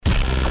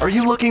Are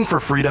you looking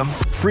for freedom?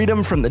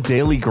 Freedom from the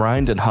daily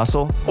grind and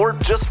hustle? Or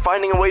just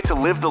finding a way to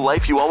live the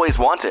life you always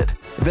wanted?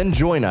 Then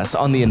join us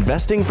on the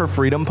Investing for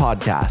Freedom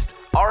podcast.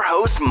 Our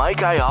host,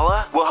 Mike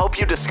Ayala, will help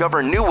you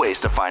discover new ways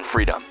to find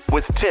freedom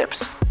with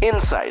tips,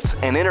 insights,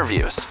 and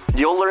interviews.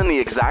 You'll learn the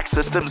exact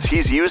systems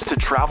he's used to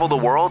travel the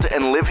world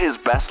and live his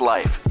best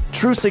life.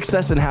 True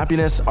success and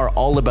happiness are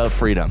all about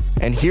freedom.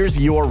 And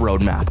here's your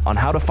roadmap on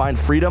how to find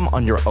freedom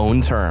on your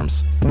own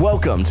terms.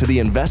 Welcome to the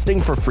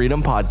Investing for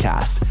Freedom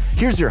podcast.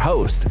 Here's your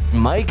host,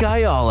 Mike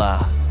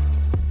Ayala.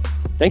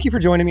 Thank you for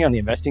joining me on the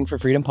Investing for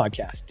Freedom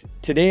podcast.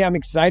 Today, I'm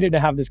excited to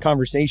have this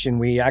conversation.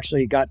 We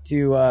actually got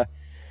to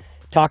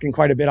talking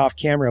quite a bit off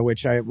camera,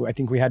 which I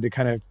think we had to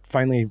kind of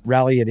finally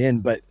rally it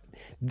in. But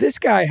this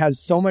guy has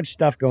so much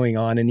stuff going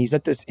on, and he's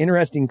at this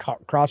interesting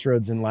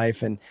crossroads in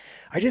life. And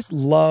I just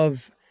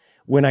love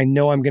when I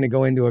know I'm going to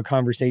go into a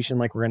conversation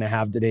like we're going to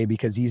have today,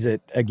 because he's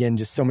at, again,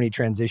 just so many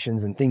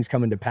transitions and things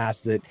coming to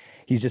pass that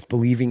he's just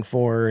believing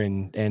for.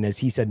 And as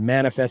he said,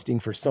 manifesting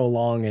for so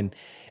long.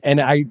 And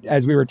I,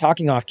 as we were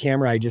talking off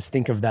camera, I just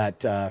think of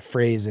that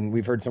phrase, and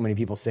we've heard so many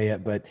people say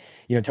it, but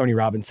Tony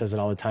Robbins says it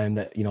all the time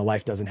that,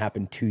 life doesn't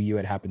happen to you,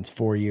 it happens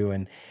for you.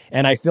 And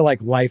I feel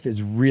like life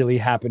is really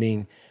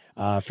happening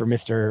for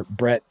Mr.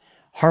 Brett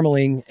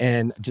Harmeling,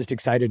 and just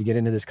excited to get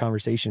into this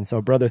conversation. So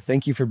brother,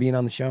 thank you for being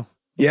on the show.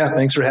 Yeah,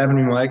 thanks for having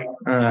me, Mike.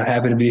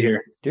 Happy to be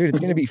here. Dude, it's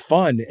going to be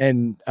fun.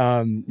 And,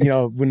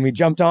 when we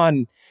jumped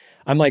on,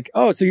 I'm like,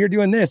 oh, so you're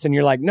doing this. And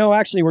you're like, no,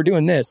 actually, we're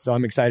doing this. So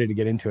I'm excited to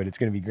get into it. It's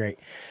going to be great.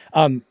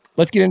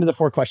 Let's get into the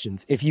 4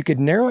 questions. If you could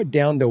narrow it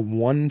down to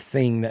one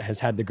thing that has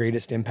had the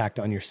greatest impact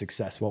on your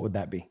success, what would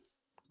that be?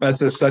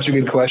 That's such a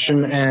good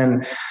question.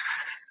 And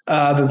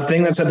the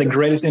thing that's had the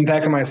greatest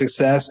impact on my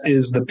success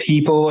is the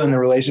people and the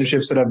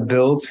relationships that I've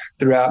built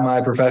throughout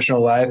my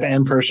professional life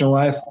and personal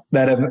life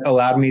that have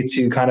allowed me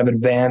to kind of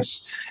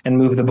advance and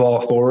move the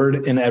ball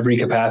forward in every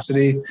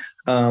capacity.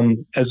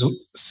 As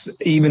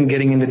even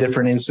getting into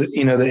different,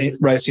 the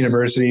Rice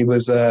University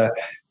was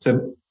it's a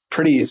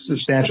pretty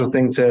substantial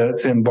thing to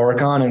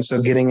embark on. And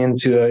so getting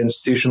into an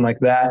institution like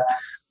that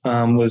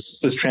was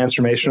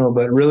transformational.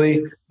 But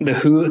really the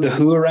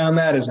who around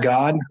that is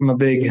God. I'm a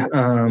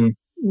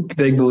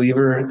big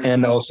believer.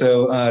 And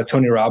also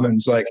Tony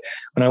Robbins. Like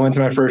when I went to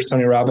my first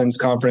Tony Robbins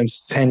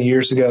conference 10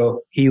 years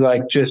ago, he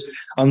just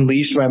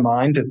unleashed my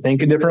mind to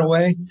think a different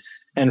way.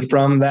 And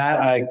from that,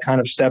 I kind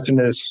of stepped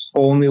into this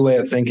whole new way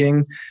of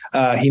thinking.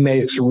 He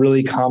makes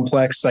really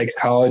complex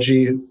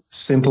psychology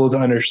simple to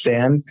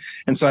understand.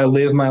 And so I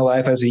live my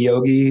life as a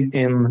yogi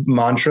in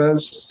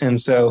mantras. And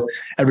so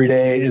every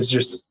day is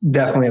just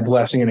definitely a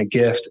blessing and a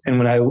gift. And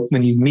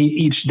when you meet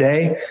each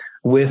day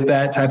with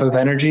that type of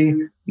energy,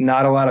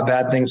 not a lot of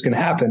bad things can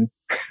happen,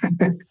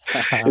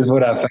 is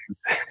what I've found.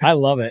 I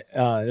love it.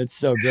 It's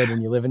so good. When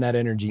you live in that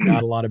energy,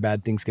 not a lot of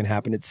bad things can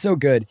happen. It's so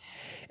good.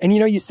 And,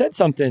 you said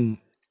something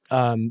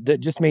that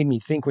just made me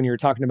think when you were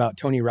talking about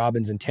Tony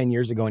Robbins and 10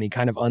 years ago, and he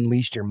kind of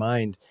unleashed your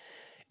mind.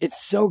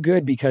 It's so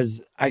good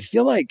because I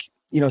feel like,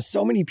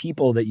 so many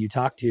people that you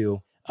talk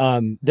to,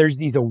 there's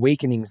these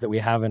awakenings that we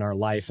have in our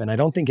life, and I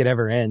don't think it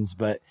ever ends.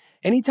 But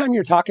anytime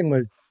you're talking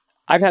with,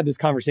 I've had this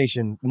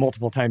conversation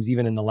multiple times,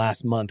 even in the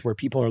last month, where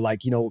people are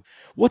like,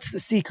 what's the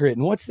secret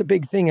and what's the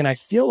big thing? And I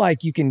feel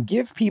like you can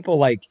give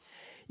people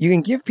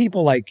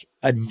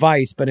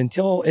advice, but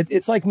until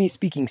it's like me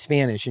speaking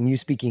Spanish and you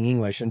speaking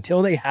English,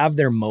 until they have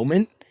their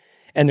moment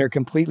and they're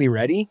completely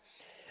ready.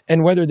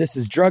 And whether this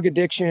is drug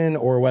addiction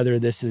or whether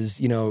this is,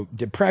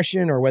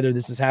 depression, or whether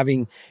this is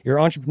having your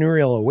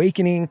entrepreneurial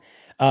awakening.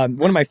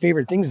 One of my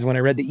favorite things is when I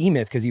read the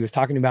E-Myth, because he was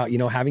talking about,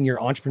 having your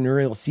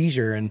entrepreneurial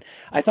seizure. And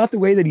I thought the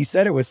way that he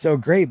said it was so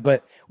great.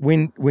 But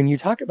when you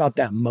talk about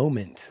that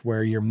moment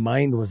where your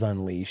mind was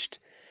unleashed,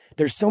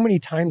 there's so many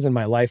times in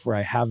my life where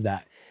I have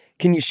that.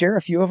 Can you share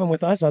a few of them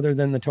with us other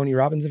than the Tony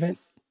Robbins event?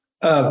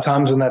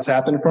 Times when that's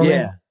happened for me?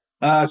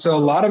 Yeah. So a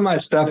lot of my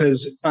stuff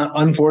is,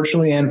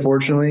 unfortunately and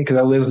fortunately, because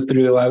I live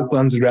through a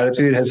lens of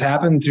gratitude, has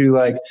happened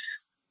through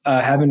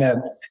having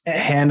to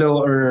handle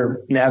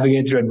or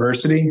navigate through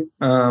adversity.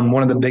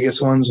 One of the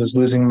biggest ones was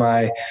losing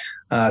my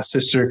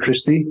sister,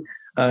 Christy,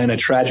 in a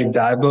tragic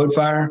dive boat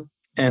fire.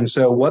 And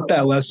so what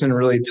that lesson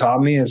really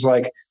taught me is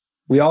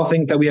we all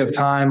think that we have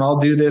time. I'll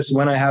do this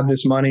when I have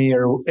this money,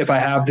 or if I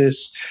have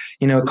this,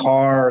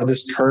 car or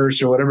this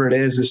purse or whatever it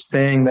is, this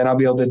thing, then I'll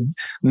be able to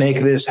make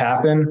this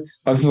happen.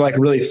 I have to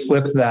really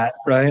flip that.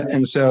 Right.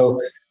 And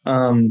so,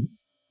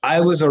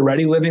 I was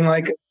already living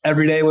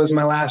every day was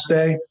my last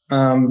day.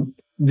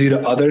 Due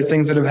to other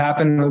things that have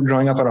happened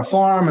growing up on a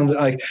farm, and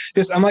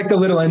I'm like the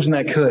little engine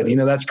that could,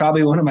 that's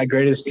probably one of my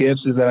greatest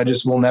gifts, is that I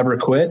just will never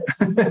quit.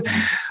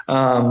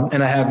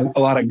 And I have a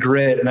lot of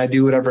grit, and I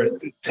do whatever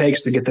it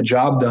takes to get the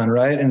job done.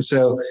 Right. And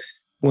so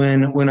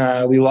when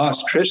we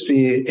lost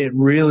Christy, it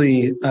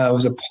really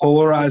was a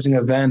polarizing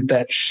event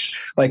that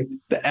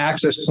the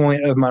access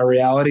point of my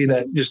reality,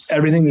 that just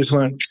everything just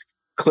went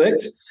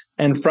clicked.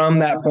 And from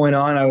that point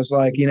on, I was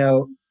like,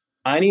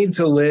 I need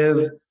to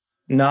live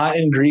not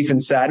in grief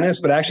and sadness,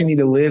 but I actually need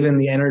to live in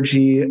the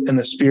energy and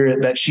the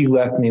spirit that she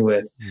left me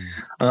with,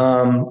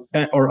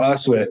 or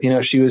us with. You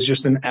know, she was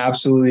just an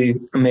absolutely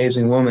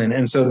amazing woman.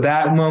 And so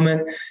that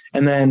moment,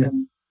 and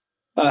then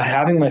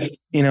having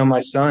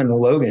my son,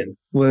 Logan,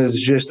 was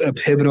just a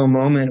pivotal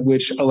moment,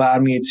 which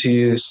allowed me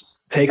to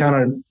take on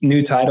a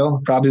new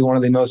title, probably one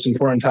of the most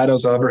important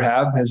titles I'll ever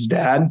have as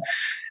dad.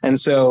 And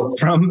so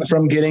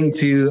from getting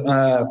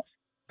to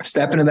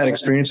step into that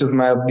experience with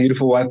my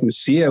beautiful wife,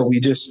 Lucia,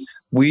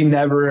 we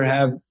never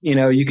have, you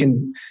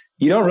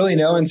don't really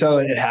know until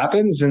it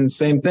happens. And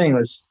same thing,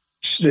 there's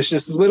just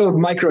this little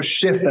micro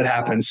shift that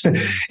happens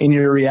in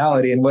your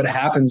reality. And what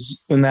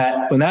happens when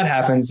that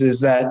happens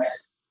is that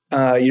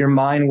your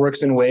mind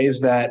works in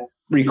ways that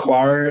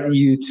require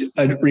you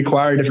to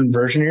require a different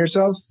version of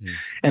yourself.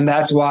 And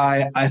that's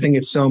why I think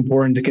it's so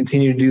important to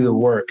continue to do the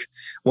work.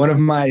 One of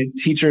my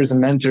teachers and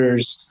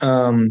mentors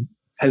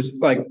has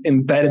like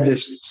embedded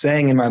this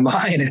saying in my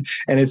mind,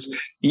 and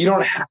it's, you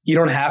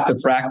don't have to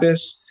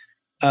practice,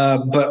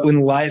 but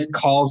when life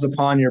calls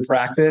upon your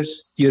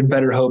practice, you had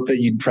better hope that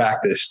you'd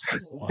practiced.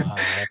 Wow,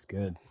 that's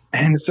good.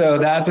 And so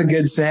that's a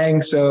good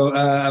saying. So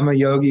I'm a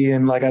yogi,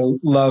 and like I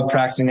love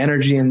practicing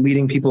energy and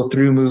leading people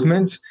through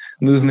movement.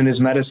 Movement is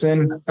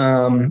medicine.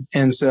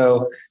 And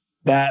so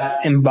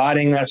that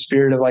embodying that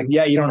spirit of like,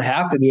 yeah, you don't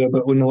have to do it,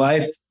 but when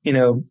life,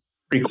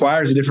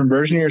 requires a different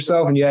version of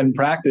yourself and you hadn't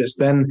practiced,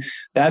 then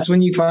that's when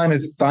you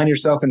find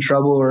yourself in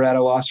trouble or at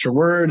a loss for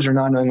words or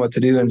not knowing what to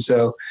do. And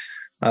so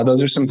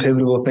those are some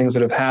pivotal things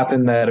that have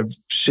happened that have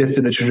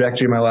shifted the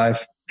trajectory of my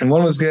life. And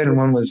one was good and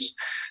one was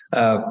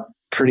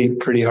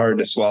pretty hard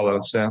to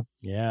swallow. So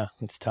yeah,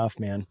 it's tough,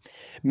 man.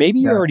 Maybe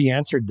you already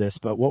answered this,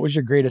 but what was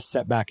your greatest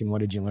setback and what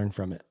did you learn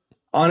from it?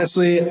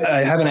 Honestly,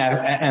 I haven't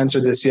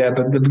answered this yet,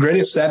 but the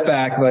greatest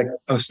setback, like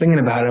I was thinking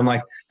about it, I'm like,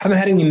 I haven't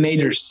had any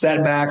major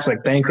setbacks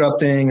like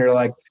bankrupting or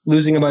like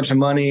losing a bunch of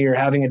money or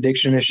having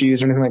addiction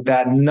issues or anything like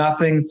that.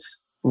 Nothing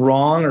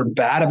wrong or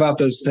bad about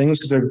those things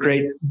because they're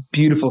great,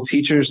 beautiful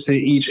teachers to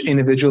each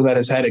individual that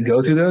has had to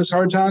go through those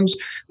hard times.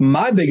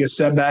 My biggest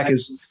setback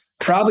is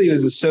probably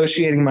was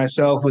associating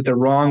myself with the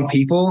wrong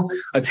people,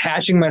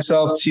 attaching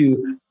myself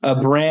to a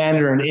brand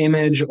or an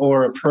image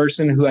or a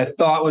person who I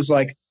thought was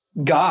like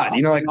God,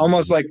 like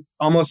almost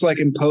like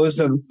imposed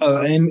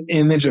an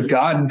image of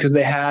God because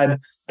they had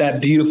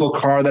that beautiful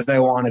car that I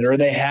wanted, or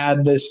they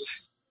had the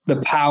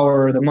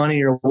power or the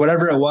money or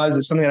whatever it was.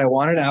 It's something that I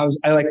wanted.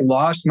 I like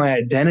lost my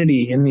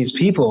identity in these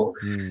people.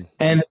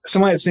 And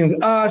someone thinks,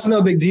 it's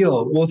no big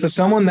deal. Well, to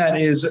someone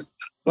that is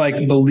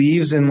like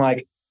believes in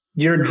like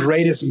your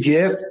greatest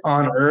gift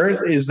on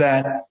earth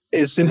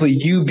is simply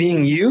you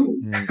being you.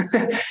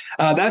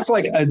 That's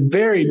like a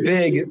very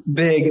big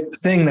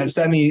thing that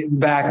set me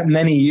back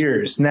many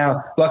years. Now,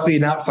 luckily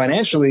not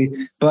financially,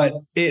 but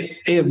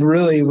it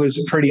really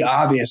was pretty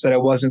obvious that I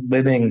wasn't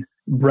living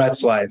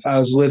Brett's life. I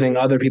was living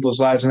other people's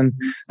lives, and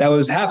that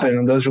was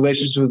happening. Those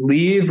relationships would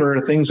leave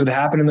or things would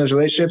happen in those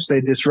relationships. They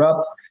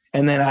disrupt.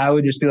 And then I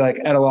would just be like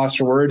at a loss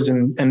for words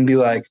and be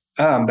like,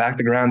 I'm back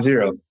to ground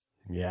zero.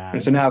 Yeah.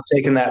 And so now I've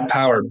taken that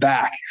power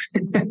back.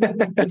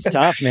 It's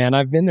tough, man.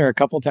 I've been there a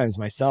couple of times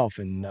myself,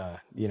 and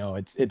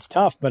it's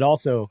tough, but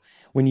also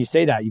when you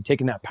say that, you've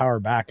taken that power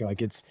back,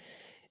 like it's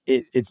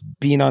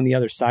being on the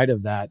other side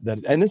of that.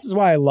 And this is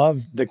why I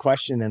love the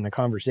question and the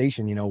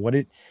conversation.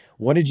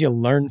 What did you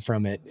learn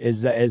from it?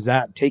 Is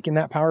that taking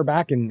that power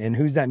back, and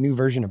who's that new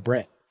version of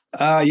Brett?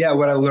 Yeah,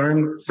 what I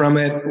learned from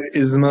it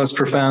is the most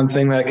profound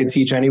thing that I could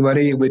teach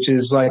anybody, which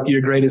is like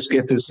your greatest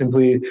gift is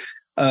simply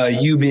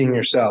you being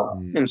yourself.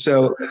 And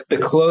so the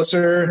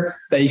closer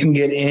that you can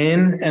get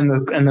in and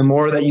the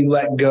more that you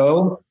let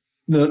go,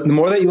 the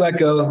more that you let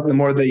go, the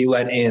more that you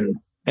let in.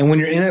 And when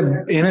you're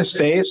in a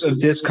space of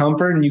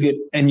discomfort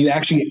and you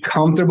actually get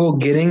comfortable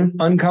getting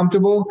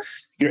uncomfortable,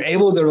 you're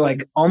able to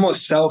like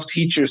almost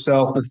self-teach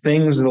yourself the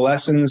things, the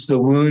lessons, the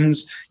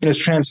wounds, it's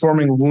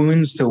transforming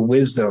wounds to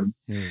wisdom.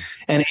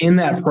 And in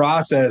that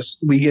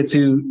process, we get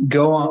to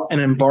go on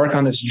and embark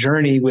on this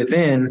journey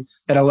within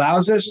that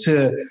allows us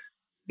to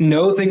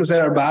know things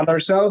that are about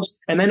ourselves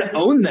and then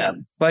own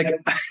them. Like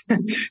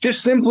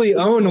just simply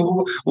own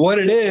what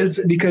it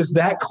is, because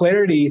that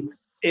clarity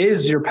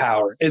is your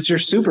power. It's your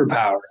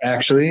superpower,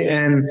 actually.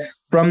 And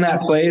from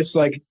that place,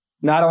 like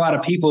not a lot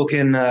of people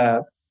can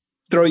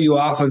throw you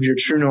off of your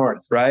true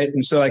north, right?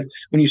 And so like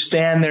when you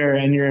stand there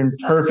and you're in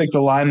perfect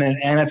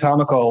alignment,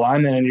 anatomical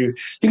alignment, and you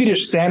can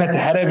just stand at the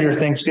head of your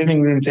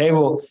Thanksgiving room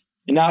table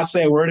and not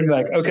say a word and be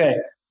like, okay,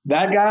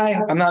 that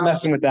guy, I'm not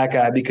messing with that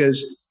guy,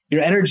 because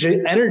your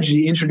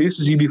energy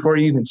introduces you before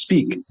you even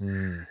speak.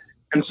 And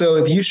so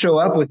if you show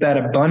up with that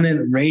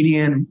abundant,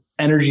 radiant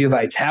energy of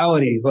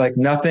vitality, like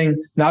not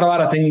a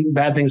lot of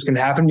bad things can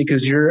happen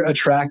because you're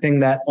attracting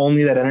that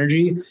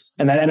energy.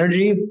 And that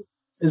energy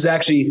is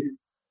actually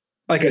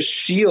like a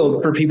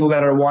shield for people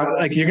that are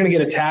you're going to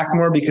get attacked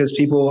more because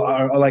people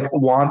are like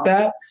want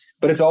that,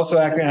 but it's also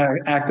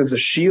act as a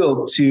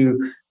shield to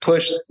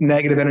push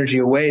negative energy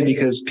away,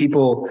 because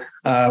people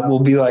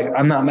will be like,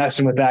 I'm not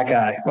messing with that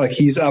guy. Like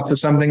he's up to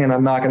something and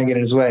I'm not going to get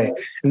in his way.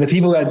 And the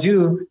people that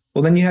do,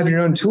 well, then you have your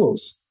own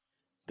tools.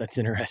 That's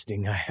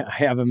interesting. I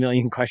have a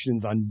million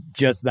questions on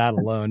just that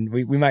alone.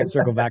 We might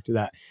circle back to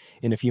that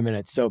in a few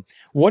minutes. So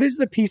what is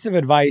the piece of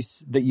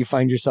advice that you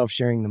find yourself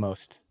sharing the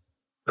most?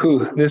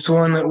 This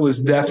one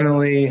was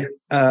definitely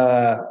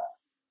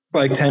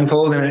like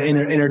tenfold and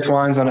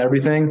intertwines on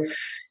everything.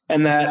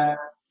 And that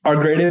our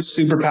greatest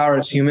superpower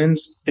as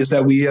humans is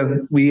that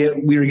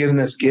we were given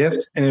this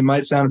gift, and it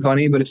might sound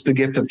funny, but it's the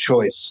gift of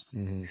choice.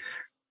 Mm-hmm.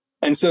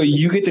 And so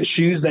you get to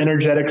choose the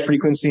energetic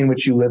frequency in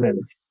which you live in.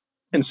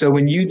 And so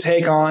when you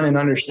take on and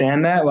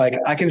understand that, like,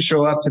 I can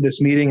show up to this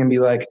meeting and be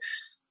like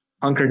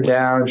hunkered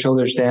down,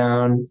 shoulders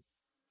down,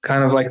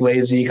 kind of like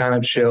lazy, kind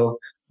of chill,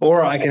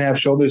 or I can have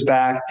shoulders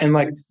back, and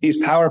like these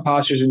power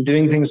postures and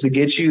doing things to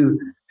get you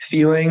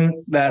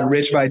feeling that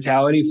rich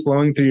vitality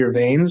flowing through your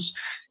veins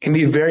can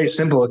be very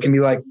simple. It can be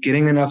like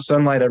getting enough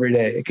sunlight every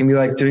day. It can be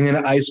like doing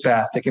an ice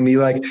bath. It can be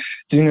like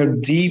doing a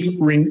deep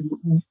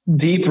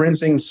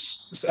rinsing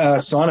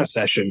sauna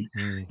session.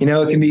 You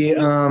know, it can be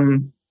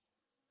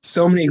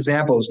so many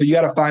examples, but you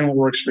got to find what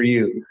works for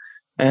you.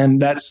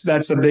 And that's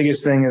the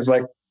biggest thing, is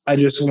like, I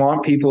just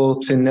want people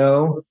to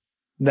know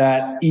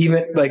that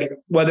even like,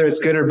 whether it's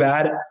good or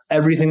bad,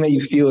 everything that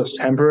you feel is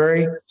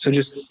temporary. So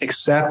just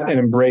accept and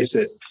embrace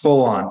it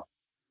full on.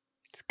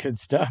 It's good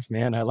stuff,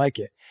 man. I like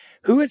it.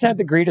 Who has had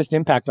the greatest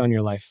impact on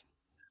your life?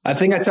 I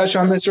think I touched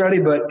on this already,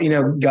 but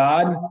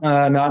God,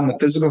 not in the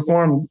physical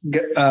form,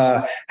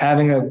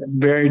 having a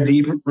very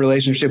deep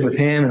relationship with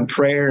him and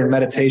prayer and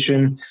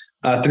meditation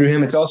through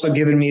him. It's also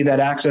given me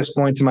that access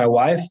point to my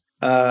wife.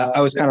 I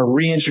was kind of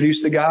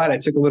reintroduced to God. I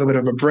took a little bit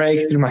of a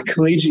break through my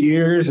collegiate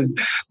years and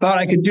thought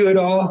I could do it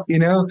all,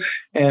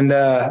 and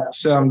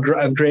so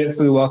I'm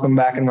gratefully welcome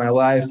back in my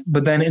life.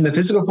 But then in the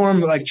physical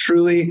form, like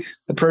truly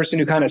the person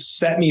who kind of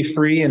set me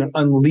free and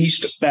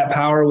unleashed that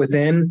power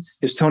within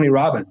is Tony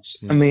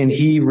Robbins. I mean,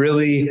 he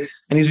really,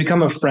 and he's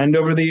become a friend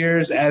over the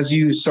years as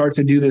you start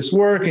to do this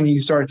work and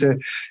you start to,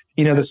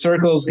 the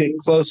circles get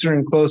closer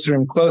and closer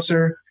and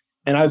closer.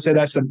 And I would say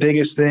that's the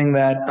biggest thing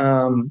that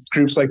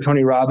groups like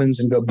Tony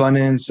Robbins and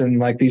GoBundance and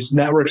like these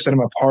networks that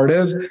I'm a part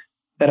of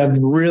that have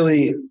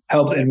really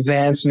helped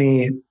advance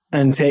me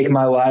and take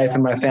my life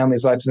and my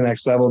family's life to the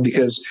next level.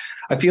 Because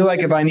I feel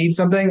like if I need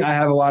something, I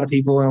have a lot of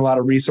people and a lot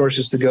of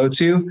resources to go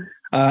to.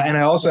 And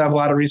I also have a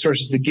lot of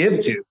resources to give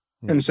to.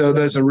 And so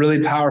there's a really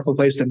powerful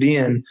place to be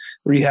in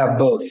where you have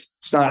both.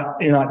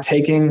 You're not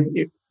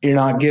taking, you're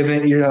not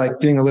giving, you're like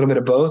doing a little bit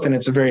of both. And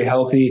it's a very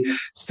healthy,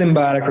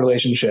 symbiotic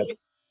relationship.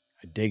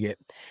 I dig it.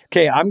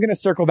 Okay, I'm going to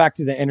circle back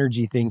to the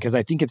energy thing because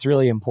I think it's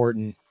really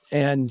important.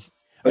 And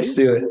let's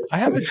do it. I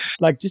have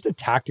just a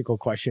tactical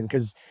question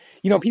because,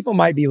 people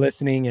might be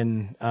listening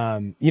and,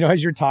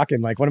 as you're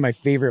talking, like one of my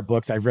favorite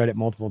books, I've read it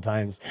multiple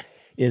times,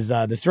 is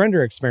The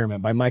Surrender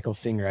Experiment by Michael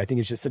Singer. I think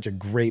it's just such a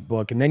great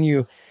book. And then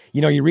you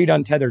read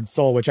Untethered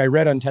Soul, which I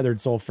read Untethered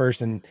Soul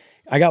first, and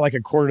I got like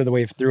a quarter of the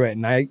way through it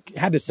and I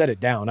had to set it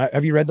down.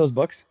 Have you read those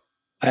books?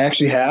 I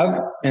actually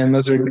have, and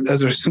those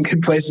are some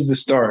good places to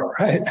start,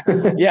 right?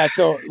 Yeah,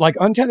 so like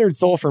Untethered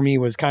Soul for me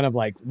was kind of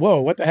like,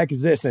 whoa, what the heck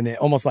is this? And it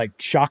almost like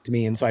shocked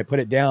me, and so I put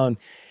it down.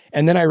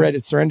 And then I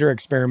read Surrender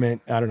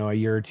Experiment, I don't know, a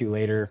year or two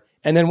later.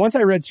 And then once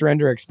I read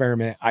Surrender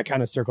Experiment, I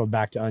kind of circled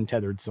back to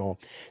Untethered Soul.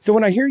 So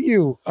when I hear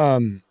you,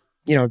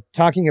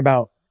 talking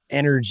about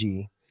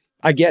energy,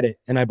 I get it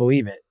and I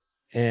believe it,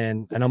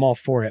 and I'm all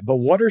for it. But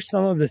what are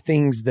some of the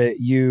things that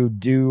you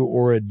do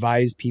or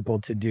advise people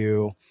to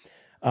do?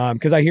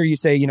 Because I hear you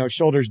say,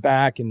 shoulders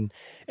back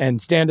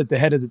and stand at the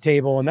head of the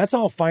table, and that's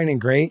all fine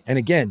and great. And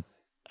again,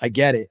 I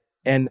get it.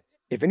 And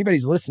if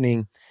anybody's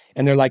listening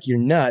and they're like, you're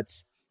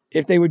nuts,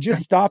 if they would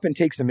just stop and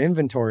take some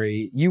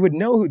inventory, you would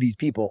know who these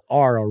people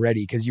are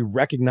already because you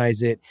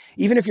recognize it.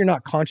 Even if you're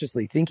not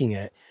consciously thinking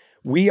it,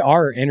 we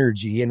are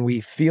energy and we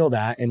feel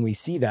that and we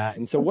see that.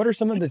 And so what are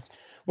some of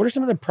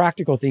the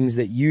practical things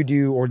that you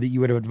do or that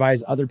you would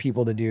advise other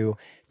people to do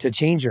to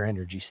change your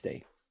energy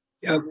state?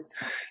 Yep.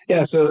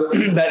 Yeah. So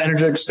that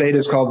energetic state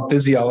is called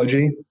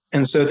physiology.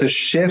 And so to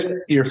shift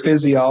your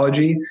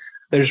physiology,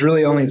 there's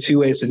really only two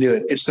ways to do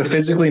it. It's to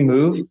physically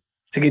move,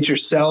 to get your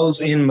cells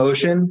in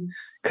motion,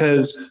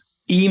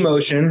 because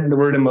emotion, the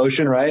word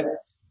emotion, right,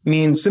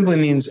 simply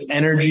means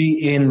energy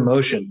in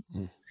motion.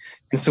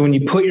 And so when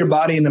you put your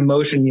body into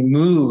motion, you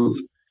move,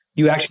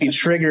 you actually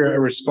trigger a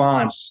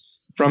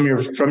response from your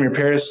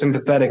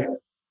parasympathetic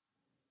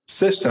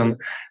system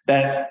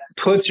that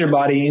puts your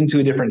body into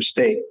a different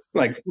state,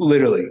 like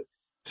literally.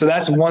 So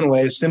that's one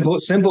way. Simple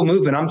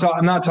movement.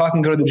 I'm not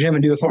talking go to the gym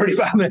and do a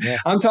 45 minute. Yeah.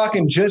 I'm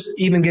talking just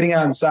even getting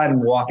outside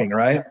and walking,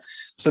 right?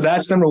 So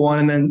that's number one.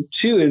 And then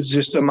two is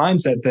just a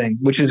mindset thing,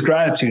 which is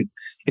gratitude.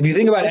 If you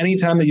think about any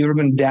time that you've ever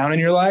been down in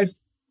your life,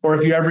 or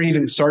if you ever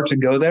even start to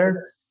go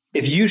there,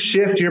 if you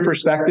shift your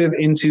perspective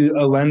into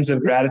a lens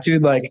of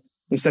gratitude, like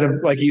instead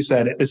of, like you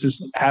said, this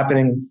is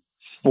happening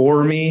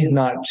for me,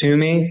 not to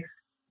me,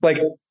 like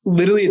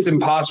literally it's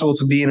impossible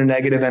to be in a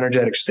negative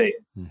energetic state,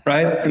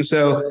 right? And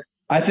so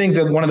I think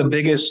that one of the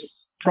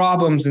biggest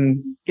problems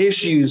and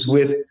issues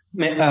with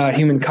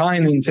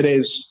humankind in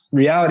today's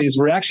reality is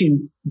we're actually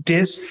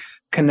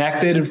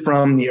disconnected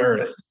from the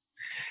earth.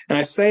 And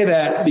I say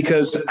that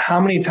because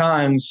how many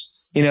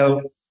times,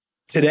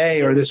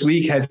 today or this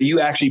week, have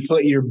you actually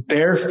put your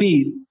bare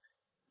feet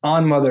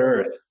on Mother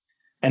Earth?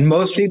 And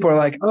most people are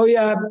like, oh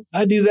yeah,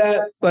 I do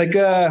that. Like,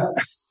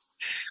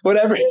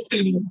 whatever.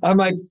 I'm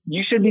like,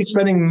 you should be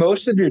spending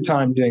most of your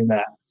time doing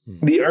that.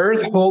 The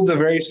earth holds a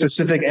very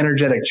specific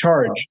energetic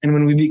charge. And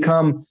when we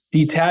become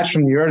detached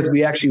from the earth,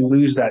 we actually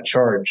lose that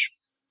charge.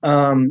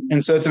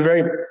 And so it's a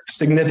very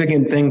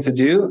significant thing to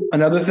do.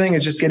 Another thing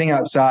is just getting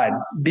outside.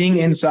 Being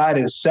inside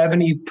is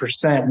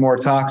 70% more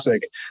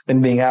toxic than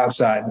being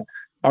outside.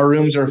 Our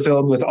rooms are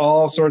filled with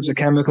all sorts of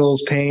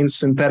chemicals, paints,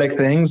 synthetic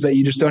things that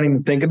you just don't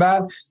even think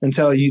about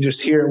until you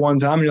just hear it one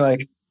time and you're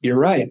like, you're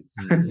right.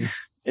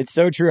 It's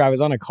so true. I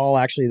was on a call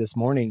actually this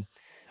morning.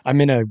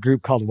 I'm in a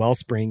group called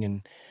Wellspring,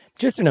 and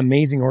just an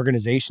amazing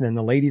organization. And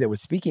the lady that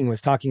was speaking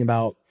was talking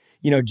about,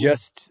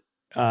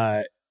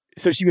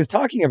 so she was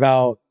talking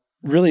about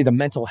really the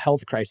mental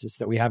health crisis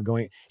that we have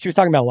going. She was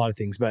talking about a lot of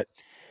things, but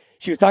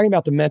she was talking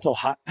about the mental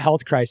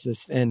health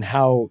crisis and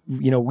how,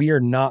 we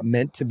are not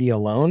meant to be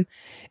alone.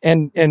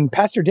 And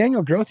Pastor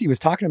Daniel Grothe was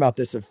talking about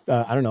this,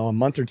 a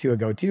month or two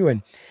ago too.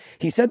 And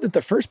he said that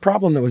the first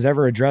problem that was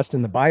ever addressed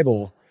in the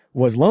Bible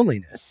was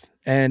loneliness.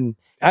 And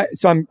I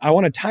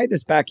want to tie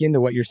this back into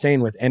what you're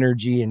saying with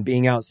energy and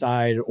being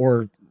outside,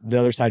 or the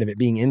other side of it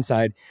being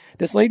inside.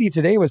 This lady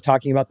today was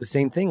talking about the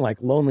same thing,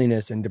 like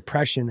loneliness and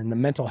depression and the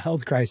mental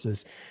health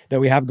crisis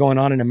that we have going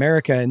on in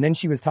America. And then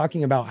she was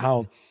talking about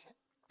how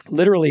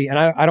literally, and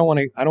I don't want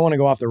to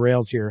go off the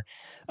rails here,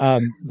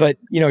 but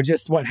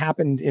just what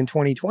happened in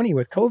 2020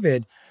 with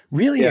COVID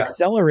really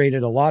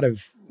accelerated a lot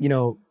of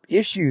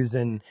issues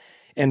and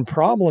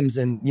problems.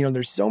 And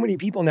there's so many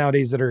people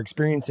nowadays that are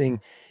experiencing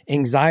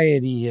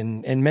anxiety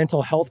and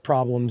mental health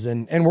problems,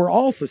 and we're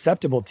all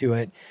susceptible to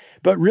it.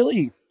 But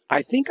really,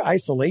 I think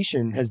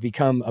isolation has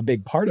become a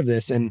big part of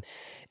this.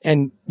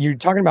 And you're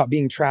talking about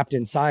being trapped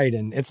inside,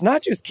 and it's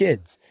not just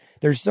kids.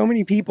 There's so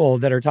many people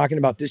that are talking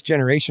about this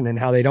generation and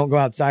how they don't go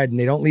outside and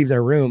they don't leave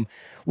their room.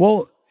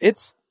 Well,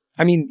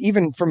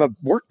 even from a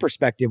work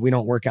perspective, we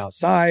don't work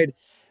outside,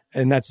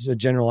 and that's a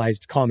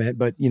generalized comment,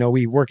 but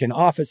we work in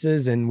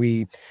offices, and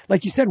we,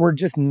 like you said, we're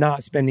just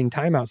not spending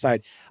time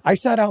outside. I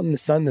sat out in the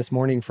sun this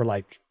morning for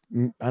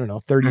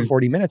 30,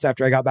 40 minutes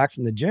after I got back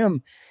from the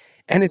gym.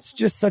 And it's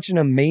just such an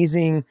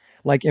amazing,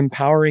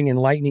 empowering,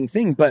 enlightening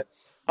thing. But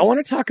I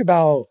want to talk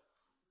about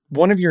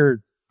one of your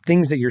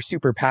things that you're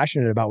super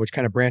passionate about, which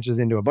kind of branches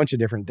into a bunch of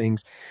different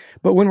things.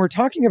 But when we're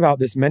talking about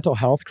this mental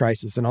health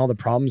crisis and all the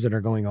problems that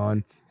are going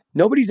on,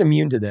 nobody's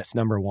immune to this,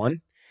 number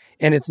one.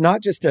 And it's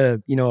not just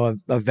a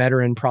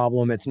veteran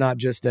problem. It's not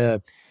just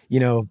a,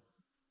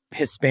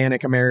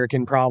 Hispanic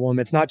American problem.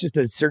 It's not just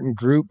a certain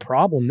group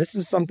problem. This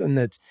is something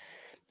that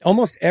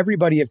almost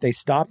everybody, if they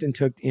stopped and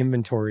took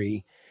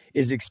inventory,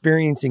 is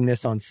experiencing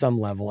this on some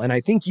level. And I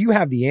think you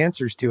have the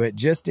answers to it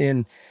just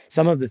in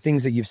some of the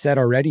things that you've said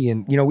already.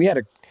 And,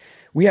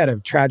 we had a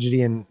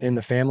tragedy in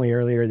the family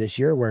earlier this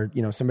year where,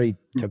 somebody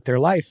took their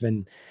life,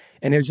 and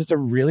it was just a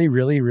really,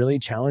 really, really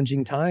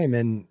challenging time.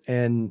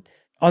 And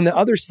on the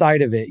other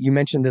side of it, you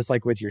mentioned this,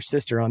 with your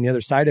sister, on the other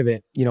side of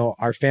it,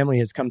 our family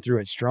has come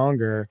through it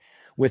stronger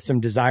with some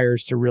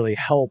desires to really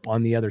help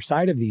on the other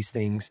side of these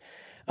things.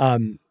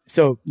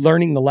 So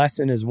learning the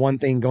lesson is one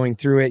thing, going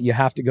through it, you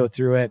have to go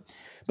through it.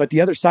 But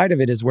the other side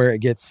of it is where it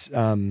gets,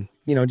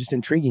 just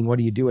intriguing. What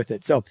do you do with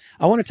it? So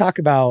I want to talk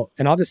about,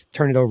 and I'll just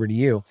turn it over to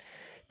you.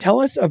 Tell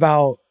us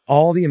about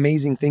all the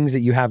amazing things that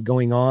you have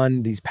going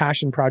on, these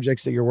passion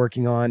projects that you're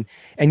working on.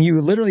 And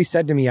you literally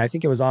said to me, I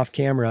think it was off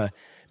camera,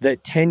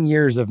 that 10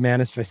 years of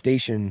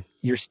manifestation,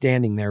 you're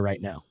standing there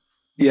right now.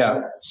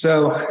 Yeah.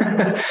 So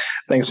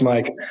thanks,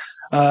 Mike.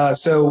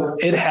 So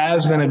it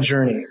has been a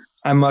journey.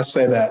 I must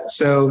say that.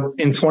 So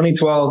in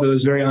 2012, it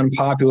was very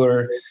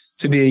unpopular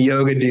to be a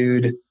yoga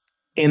dude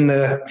in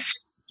the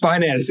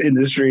finance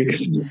industry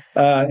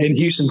in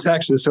Houston,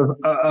 Texas, of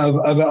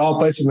all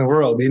places in the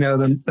world.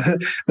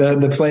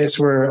 The place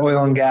where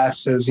oil and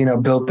gas has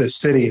built this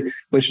city,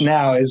 which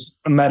now is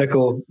a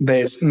medical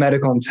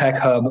and tech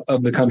hub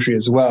of the country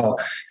as well.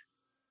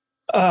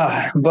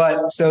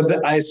 But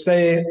I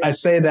say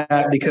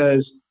that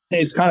because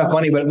it's kind of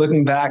funny, but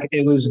looking back,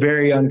 it was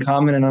very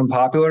uncommon and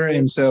unpopular.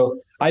 And so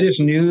I just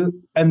knew,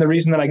 and the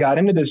reason that I got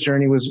into this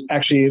journey was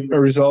actually a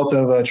result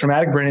of a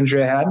traumatic brain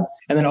injury I had.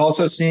 And then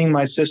also seeing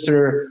my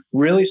sister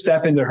really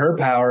step into her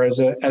power as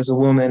a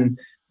woman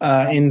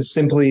in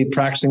simply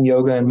practicing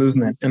yoga and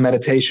movement and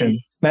meditation.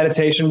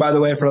 Meditation, by the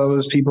way, for all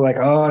those people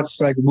it's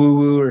like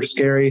woo-woo or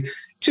scary,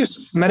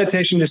 just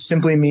meditation just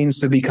simply means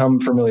to become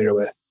familiar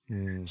with.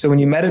 So when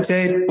you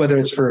meditate, whether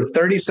it's for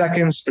 30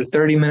 seconds or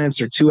 30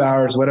 minutes or 2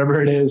 hours, whatever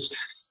it is,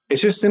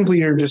 it's just simply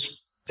you're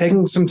just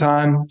taking some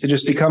time to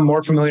just become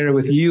more familiar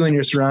with you and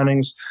your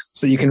surroundings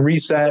so you can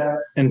reset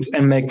and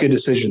make good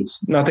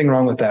decisions. Nothing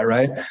wrong with that,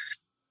 right?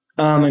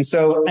 And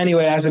so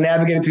anyway, as I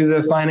navigated through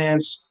the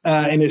finance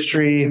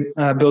industry,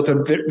 built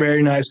a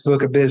very nice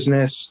book of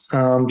business,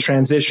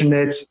 transitioned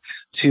it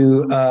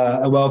to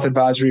a wealth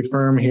advisory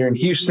firm here in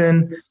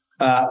Houston.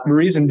 The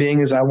reason being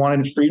is I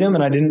wanted freedom,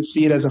 and I didn't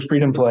see it as a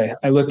freedom play.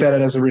 I looked at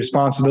it as a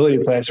responsibility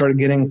play. I started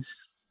getting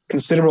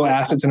considerable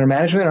assets under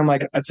management. I'm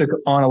like, I took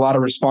on a lot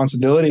of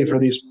responsibility for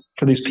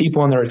these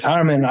people in their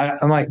retirement.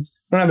 I'm like, I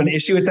don't have an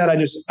issue with that.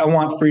 I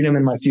want freedom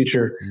in my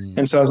future.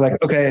 And so I was like,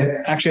 okay,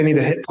 actually I need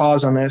to hit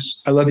pause on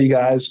this. I love you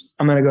guys.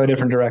 I'm going to go a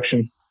different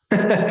direction.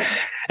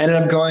 Ended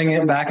up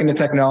going back into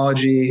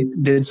technology,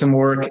 did some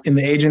work in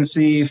the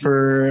agency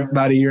for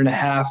about a year and a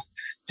half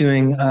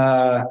doing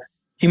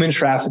human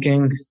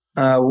trafficking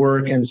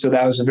work. And so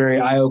that was a very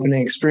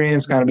eye-opening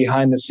experience, kind of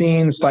behind the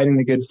scenes, fighting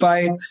the good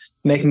fight,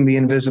 making the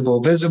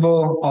invisible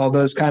visible, all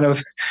those kind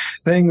of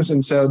things.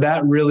 And so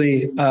that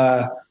really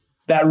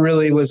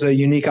was a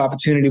unique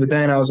opportunity. But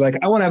then I was like,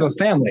 I want to have a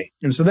family.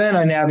 And so then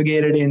I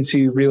navigated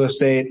into real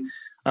estate,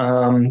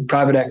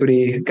 private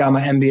equity, got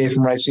my MBA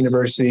from Rice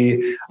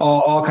University,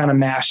 all kind of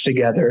mashed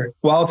together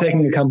while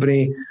taking the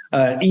company,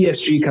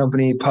 ESG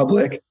company,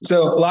 public.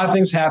 So a lot of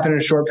things happened in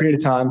a short period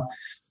of time.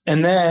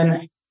 And then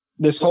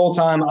this whole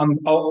time, I'm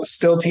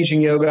still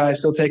teaching yoga. I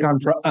still take on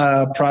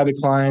private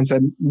clients.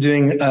 I'm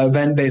doing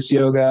event-based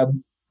yoga,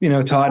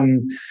 taught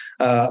in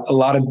a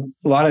lot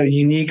of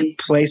unique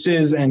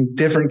places and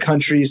different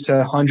countries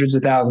to hundreds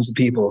of thousands of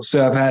people.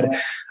 So I've had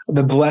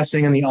the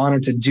blessing and the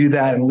honor to do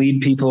that and lead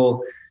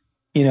people.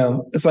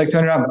 It's like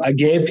Tony Robbins. I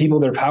gave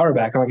people their power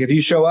back. I'm like, if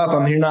you show up,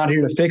 I'm not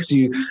here to fix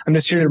you. I'm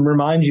just here to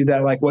remind you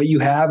that like what you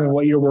have and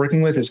what you're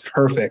working with is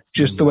perfect,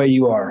 just the way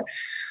you are.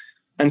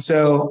 And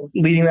so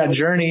leading that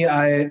journey,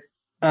 I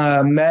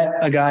met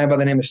a guy by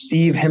the name of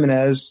Steve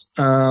Jimenez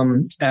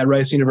at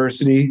Rice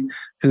University,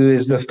 who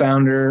is the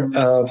founder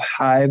of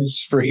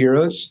Hives for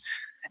Heroes.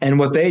 And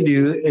what they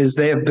do is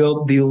they have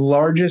built the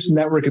largest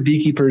network of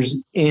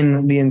beekeepers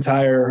in the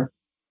entire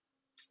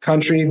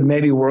country,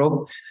 maybe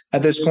world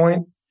at this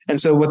point. And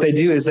so what they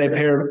do is they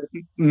pair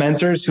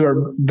mentors who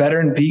are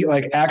veteran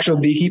actual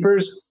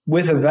beekeepers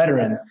with a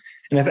veteran.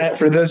 And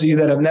for those of you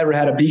that have never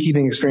had a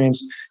beekeeping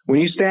experience,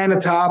 when you stand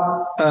atop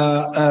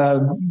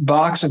a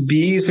box of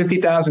bees,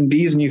 50,000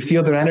 bees, and you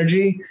feel their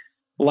energy,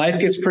 life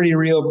gets pretty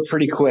real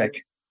pretty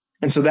quick.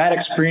 And so that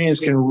experience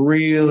can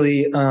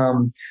really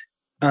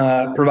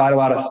provide a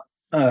lot of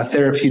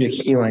therapeutic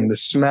healing. The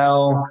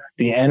smell,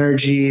 the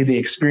energy, the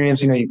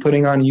experience, you're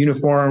putting on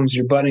uniforms,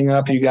 you're buttoning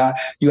up, you got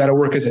to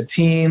work as a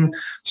team.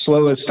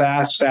 Slow is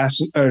fast,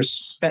 fast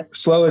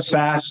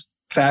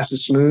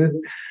is smooth.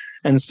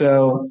 And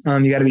so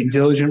you got to be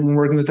diligent when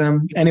working with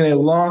them. Anyway,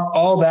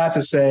 all that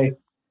to say,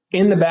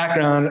 in the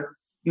background,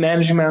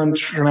 managing my own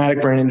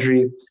traumatic brain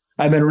injury,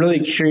 I've been really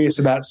curious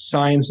about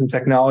science and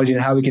technology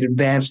and how we could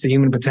advance the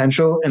human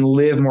potential and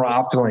live more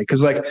optimally.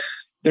 Because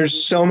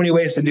there's so many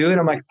ways to do it.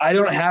 I'm like, I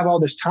don't have all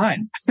this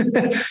time.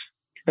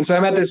 And so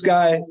I met this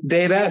guy,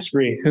 Dave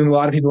Asprey, whom a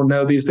lot of people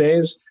know these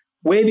days,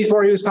 way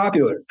before he was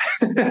popular.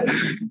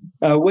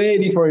 Way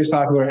before he was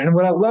popular. And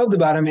what I loved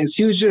about him is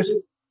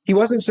he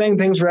wasn't saying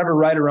things were ever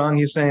right or wrong.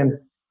 He's saying,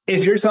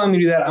 if you're telling me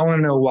to do that, I want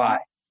to know why.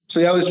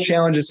 So he always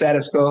challenges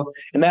status quo.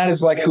 And that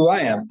is like who I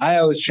am. I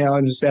always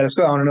challenge the status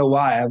quo. I want to know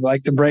why. I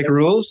like to break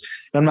rules.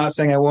 And I'm not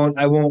saying I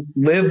won't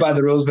live by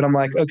the rules, but I'm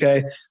like,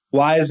 okay,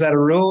 why is that a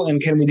rule?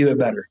 And can we do it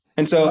better?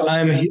 And so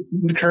I'm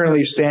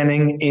currently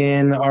standing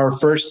in our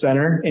first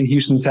center in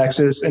Houston,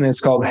 Texas, and it's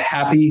called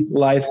Happy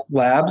Life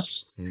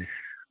Labs.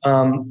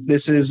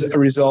 This is a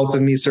result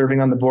of me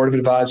serving on the board of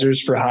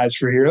advisors for Hives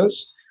for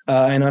Heroes.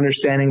 And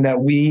understanding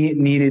that we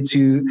needed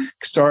to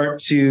start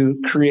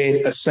to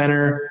create a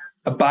center,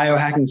 a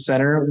biohacking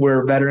center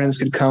where veterans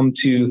could come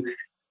to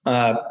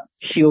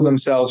heal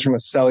themselves from a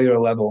cellular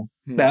level.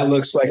 That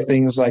looks like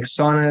things like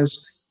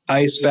saunas,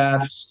 ice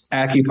baths,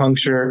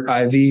 acupuncture,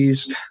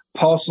 IVs,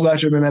 pulse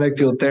electromagnetic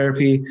field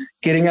therapy,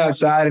 getting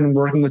outside and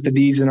working with the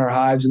bees in our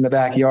hives in the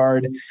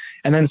backyard,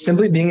 and then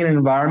simply being in an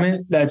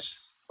environment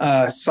that's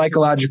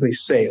psychologically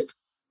safe.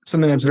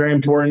 Something that's very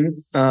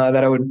important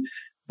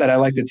that I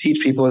like to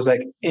teach people is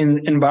like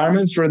in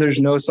environments where there's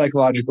no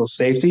psychological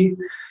safety,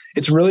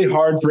 it's really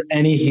hard for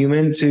any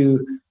human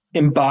to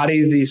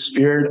embody the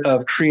spirit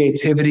of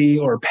creativity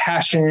or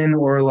passion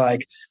or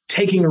like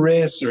taking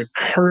risks or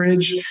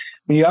courage.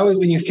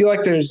 When you feel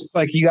like there's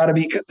like, you got to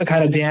be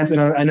kind of dancing.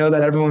 I know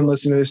that everyone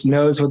listening to this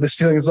knows what this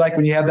feeling is like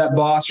when you have that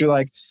boss, you're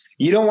like,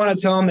 you don't want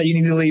to tell them that you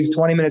need to leave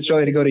 20 minutes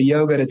early to go to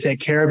yoga to take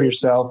care of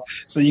yourself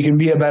so you can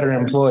be a better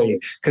employee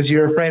because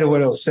you're afraid of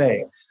what it'll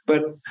say.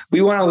 But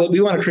we want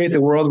to create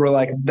the world where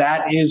like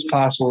that is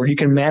possible, where you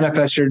can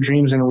manifest your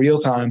dreams in real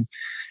time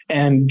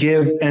and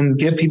give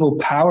people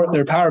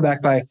their power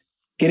back by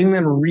getting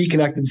them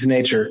reconnected to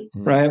nature,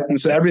 right?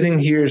 And so everything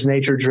here is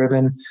nature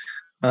driven.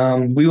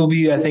 We will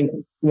be, I think,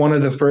 one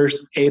of the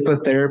first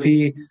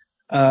apitherapy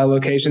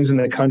locations in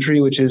the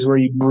country, which is where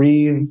you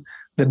breathe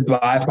the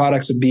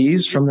byproducts of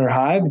bees from their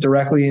hive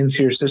directly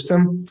into your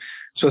system.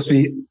 It's supposed to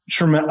be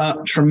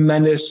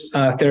tremendous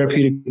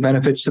therapeutic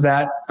benefits to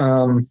that.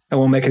 I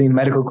won't make any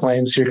medical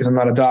claims here because I'm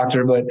not a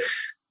doctor, but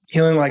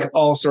healing like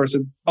all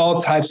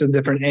types of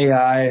different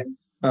AI,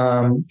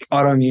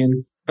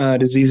 autoimmune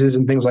diseases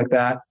and things like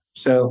that.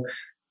 So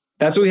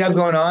that's what we have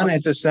going on.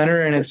 It's a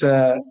center, and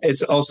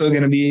it's also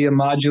going to be a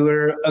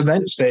modular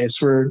event space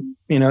where,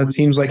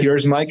 teams like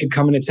yours, Mike, could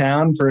come into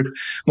town for a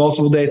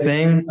multiple day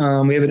thing.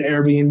 We have an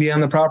Airbnb on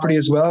the property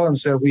as well. And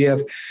so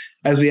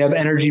as we have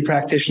energy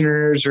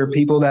practitioners or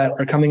people that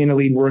are coming in to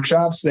lead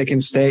workshops, they can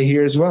stay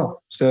here as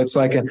well. So it's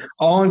like an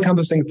all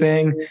encompassing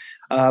thing,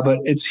 but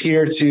it's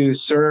here to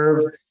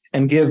serve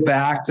and give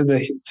back to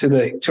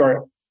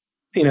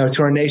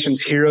our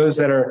nation's heroes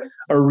that are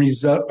a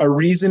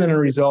reason and a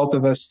result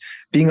of us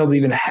being able to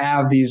even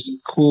have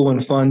these cool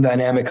and fun,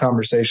 dynamic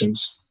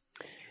conversations.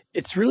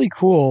 It's really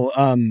cool.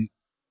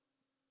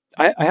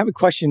 I have a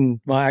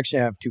question. Well,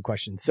 actually I have two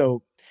questions.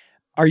 So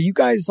are you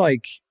guys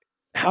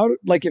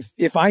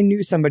if I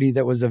knew somebody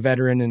that was a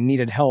veteran and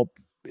needed help,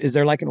 is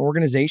there like an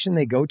organization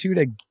they go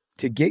to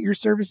get your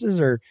services,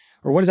 or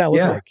what does that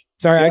look like?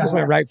 Sorry, I just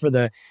went right for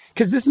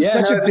because this is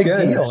such a big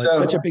deal. It's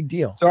such a big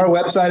deal. So our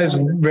website is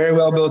very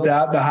well built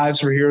out. The Hives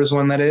for Heroes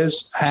one, that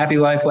is. Happy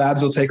Life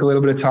Labs will take a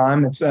little bit of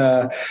time. It's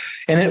by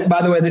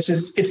the way,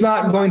 it's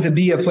not going to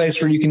be a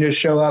place where you can just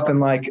show up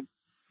and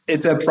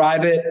it's a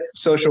private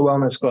social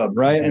wellness club,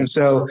 right? And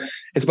so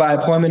it's by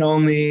appointment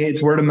only.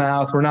 It's word of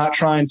mouth.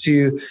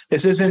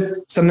 This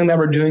isn't something that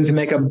we're doing to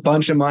make a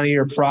bunch of money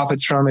or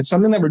profits from. It's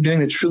something that we're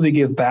doing to truly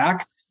give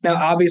back. Now,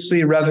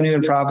 obviously, revenue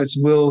and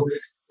profits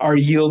are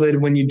yielded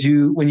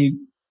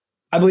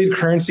I believe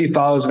currency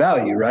follows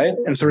value, right?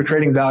 And so we're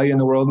creating value in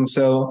the world. And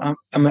so I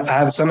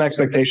have some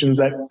expectations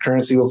that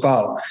currency will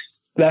follow.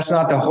 That's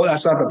not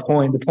the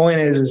point. The point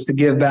is to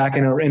give back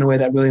in a way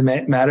that really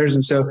matters.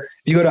 And so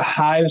if you go to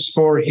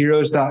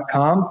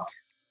hivesforheroes.com,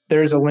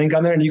 there's a link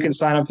on there and you can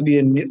sign up to be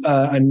a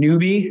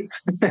newbie,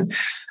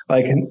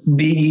 like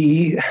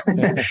BEE,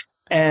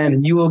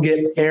 and you will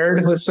get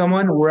paired with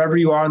someone wherever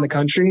you are in the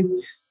country.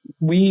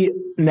 We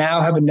now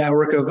have a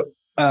network of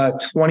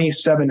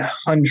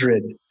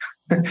 2,700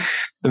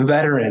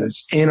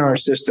 veterans in our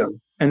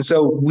system. And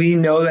so we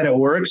know that it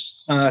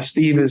works.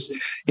 Steve is,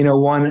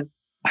 one,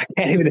 I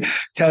can't even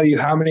tell you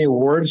how many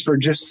awards for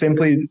just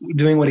simply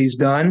doing what he's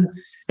done.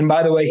 And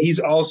by the way, he's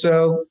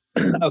also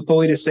a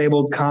fully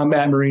disabled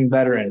combat Marine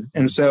veteran.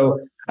 And so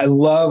I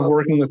love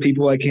working with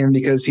people like him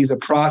because he's a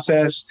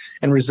process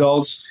and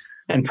results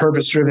and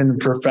purpose-driven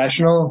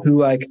professional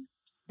who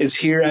is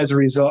here as a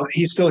result.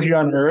 He's still here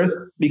on Earth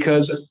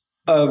because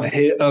of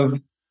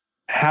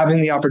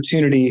having the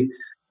opportunity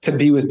to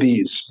be with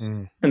bees.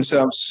 And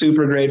so I'm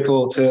super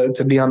grateful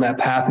to be on that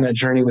path and that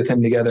journey with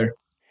him together.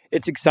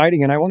 It's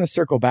exciting. And I want to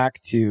circle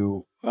back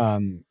to,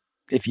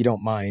 if you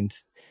don't mind,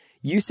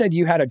 you said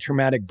you had a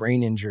traumatic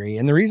brain injury.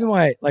 And the reason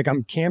why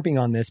I'm camping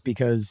on this,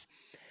 because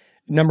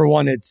number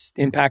one, it's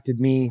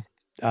impacted me,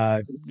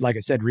 like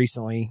I said,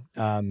 recently,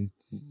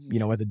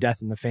 with the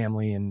death in the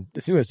family and the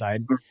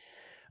suicide.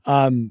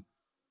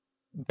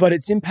 But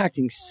it's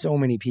impacting so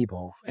many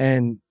people,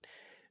 and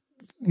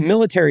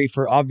military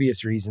for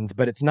obvious reasons,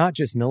 but it's not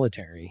just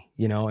military,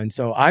 and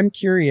so I'm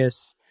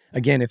curious,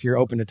 again, if you're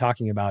open to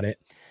talking about it.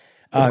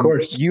 Of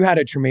course. You had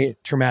a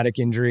traumatic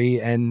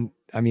injury, and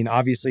I mean,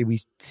 obviously we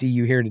see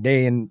you here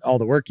today and all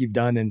the work you've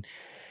done. And,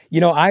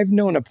 I've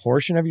known a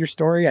portion of your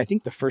story. I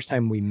think the first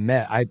time we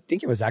met, I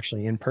think it was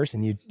actually in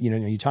person.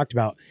 You talked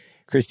about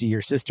Christy,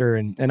 your sister,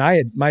 and I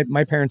had,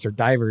 my parents are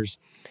divers,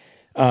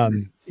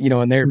 and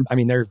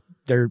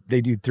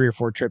they do 3 or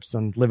 4 trips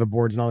on live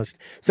aboards and all this.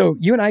 So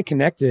you and I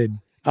connected,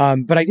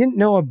 but I didn't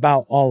know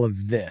about all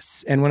of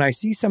this. And when I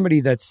see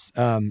somebody that's,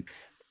 I'm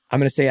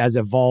going to say as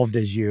evolved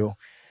as you,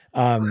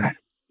 I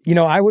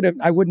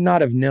would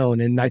not have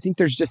known. And I think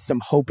there's just some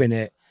hope in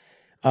it.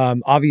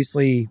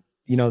 Obviously,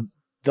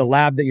 the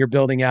lab that you're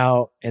building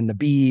out and the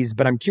bees,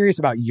 but I'm curious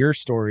about your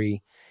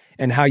story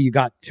and how you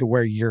got to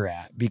where you're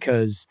at,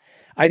 because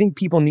I think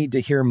people need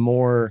to hear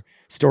more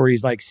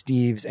stories like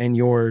Steve's and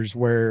yours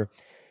where,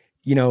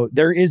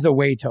 there is a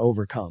way to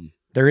overcome.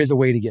 There is a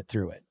way to get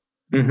through it.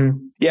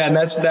 Mm-hmm. Yeah. And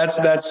that's,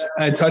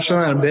 I touched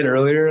on that a bit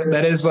earlier.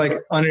 That is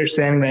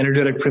understanding the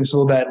energetic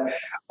principle that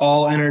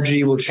all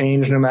energy will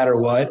change no matter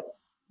what,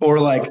 or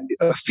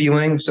a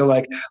feeling. So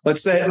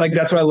let's say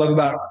that's what I love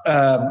about,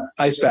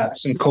 ice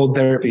baths and cold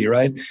therapy,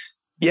 right?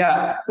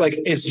 Yeah.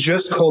 It's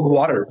just cold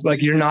water.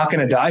 You're not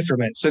going to die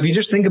from it. So if you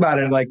just think about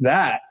it like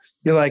that,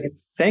 you're like,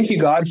 thank you,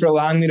 God, for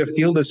allowing me to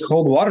feel this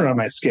cold water on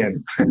my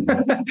skin.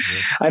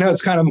 I know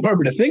it's kind of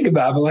morbid to think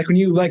about, but when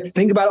you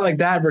think about it like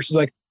that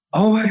versus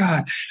oh my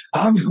God,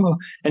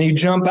 and you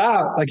jump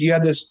out, you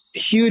have this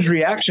huge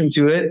reaction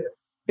to it.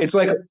 It's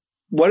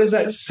what is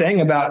that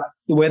saying about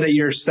the way that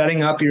you're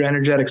setting up your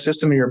energetic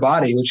system of your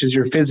body, which is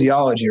your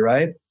physiology,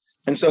 right?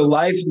 And so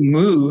life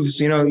moves,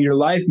 your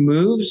life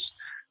moves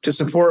to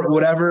support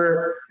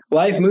whatever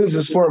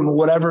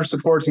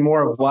supports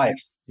more of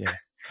life. Yeah.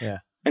 Yeah.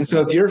 And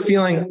so if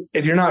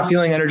you're not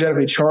feeling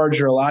energetically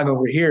charged or alive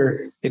over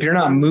here, if you're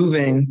not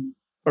moving,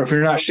 or if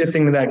you're not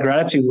shifting to that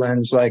gratitude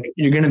lens,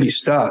 you're going to be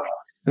stuck.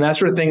 And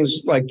that's where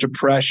things like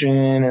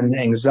depression and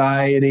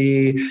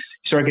anxiety, you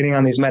start getting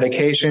on these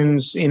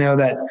medications,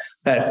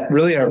 that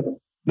really are,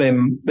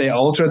 they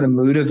alter the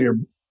mood of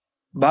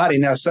body.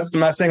 Now, I'm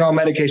not saying all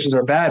medications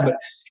are bad, but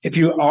if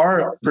you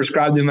are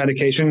prescribed a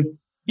medication,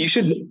 you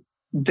should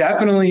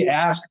definitely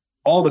ask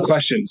all the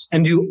questions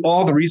and do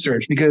all the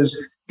research, because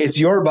it's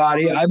your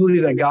body. I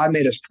believe that God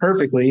made us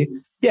perfectly.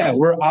 Yeah,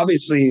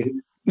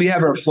 we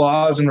have our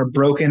flaws and we're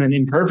broken and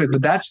imperfect,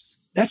 but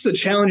that's the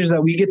challenges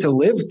that we get to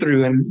live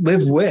through and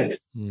live with.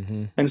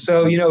 Mm-hmm. And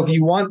so, if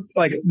you want,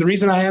 like, the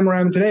reason I am where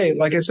I am today,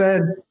 like I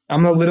said,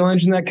 I'm a little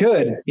engine that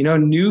could,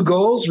 new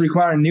goals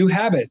require new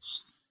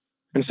habits.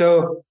 And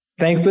so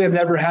thankfully I've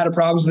never had a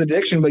problem with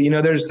addiction, but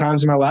there's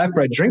times in my life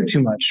where I drink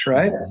too much,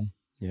 right? Mm-hmm.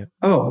 Yeah.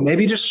 Oh,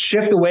 maybe just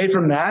shift away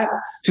from that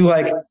to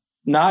like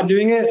not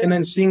doing it, and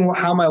then seeing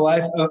how my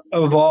life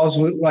evolves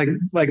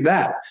like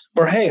that.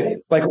 Or, hey,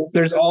 like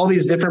there's all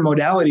these different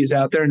modalities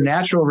out there,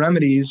 natural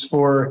remedies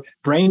for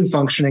brain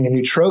functioning and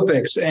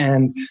nootropics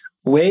and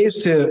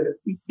ways to,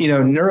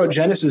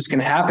 neurogenesis can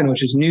happen,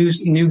 which is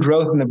new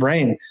growth in the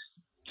brain.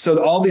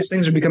 So all these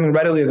things are becoming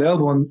readily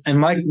available. And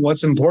Mike,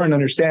 what's important to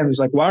understand is,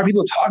 like, why are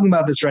people talking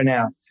about this right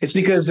now? It's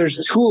because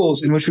there's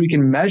tools in which we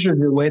can measure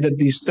the way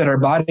that our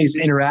bodies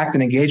interact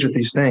and engage with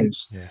these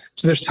things. Yeah.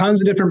 So there's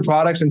tons of different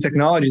products and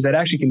technologies that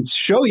actually can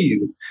show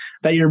you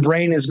that your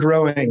brain is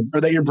growing,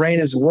 or that your brain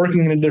is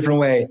working in a different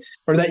way,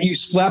 or that you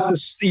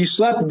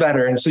slept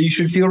better. And so you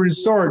should feel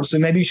restored. So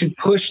maybe you should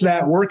push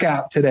that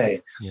workout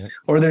today. Yeah.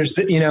 Or there's,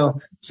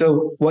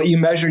 so what you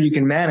measure, you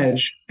can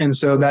manage. And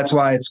so that's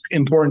why it's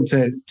important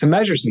to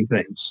measure some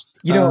things.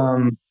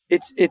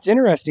 It's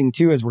interesting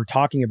too, as we're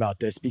talking about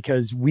this,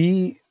 because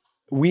we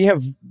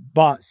have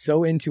bought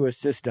so into a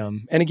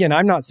system. And again,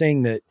 I'm not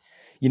saying that,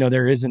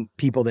 there isn't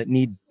people that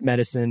need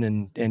medicine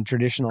and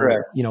traditional,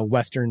 correct,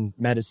 Western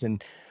medicine.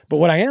 But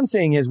what I am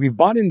saying is we've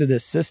bought into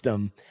this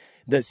system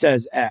that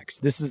says X,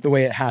 this is the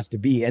way it has to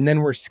be. And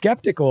then we're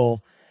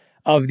skeptical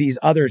of these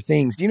other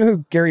things. Do you know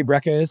who Gary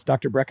Brecka is?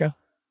 Dr. Brecka?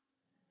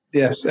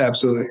 Yes,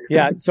 absolutely.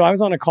 Yeah. So I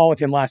was on a call with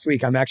him last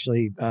week. I'm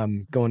actually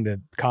going to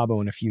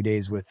Cabo in a few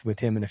days with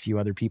him and a few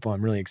other people.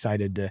 I'm really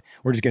excited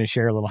we're just going to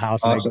share a little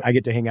house. Awesome. And I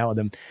get to hang out with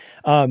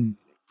him.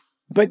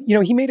 But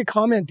he made a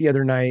comment the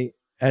other night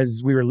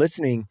as we were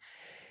listening.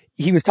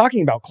 He was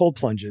talking about cold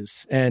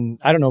plunges, and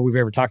I don't know if we've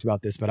ever talked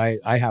about this, but I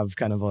have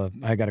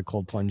I got a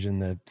cold plunge in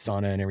the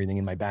sauna and everything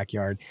in my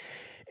backyard.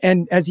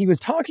 And as he was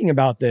talking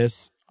about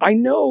this, I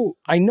know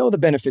the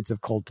benefits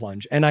of cold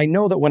plunge. And I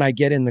know that when I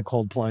get in the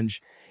cold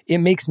plunge, it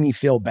makes me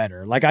feel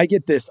better. Like I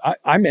get this,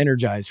 I'm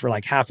energized for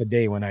like half a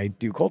day when I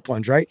do cold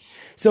plunge, right?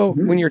 So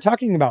when you're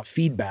talking about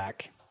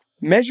feedback,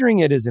 measuring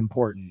it is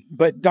important.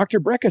 But Dr.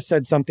 Brecka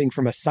said something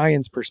from a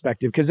science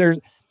perspective, because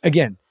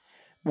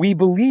we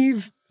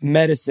believe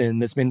medicine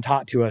that's been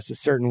taught to us a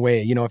certain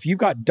way. If you've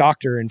got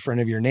doctor in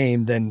front of your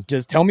name, then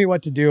just tell me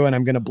what to do and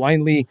I'm going to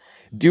blindly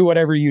do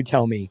whatever you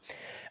tell me.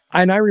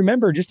 And I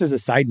remember, just as a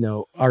side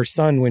note, our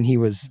son, when he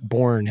was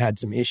born, had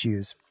some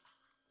issues.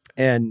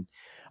 And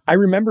I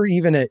remember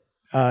even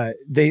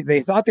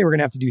they thought they were going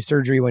to have to do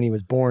surgery when he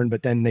was born,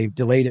 but then they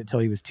delayed it till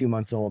he was 2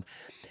 months old.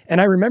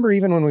 And I remember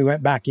even when we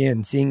went back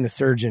in, seeing the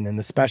surgeon and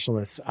the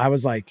specialists, I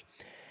was like,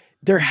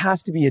 there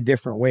has to be a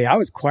different way. I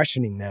was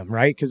questioning them,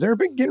 right? Because they're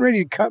getting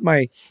ready to cut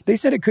they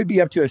said it could be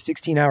up to a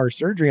 16-hour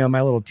surgery on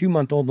my little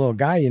 2-month-old little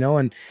guy,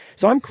 and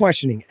so I'm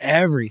questioning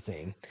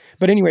everything.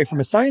 But anyway, from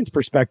a science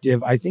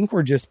perspective, I think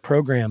we're just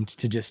programmed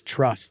to just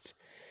trust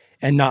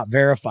and not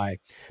verify.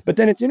 But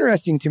then it's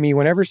interesting to me,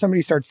 whenever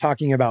somebody starts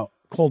talking about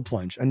cold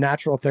plunge, a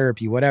natural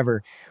therapy,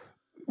 whatever,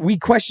 we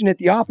question it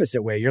the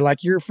opposite way. You're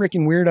like, you're a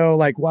freaking weirdo.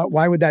 Like,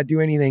 why would that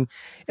do anything?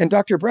 And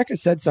Dr. Brecka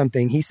said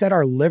something. He said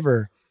our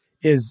liver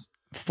is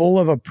full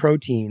of a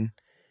protein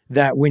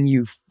that when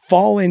you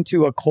fall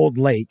into a cold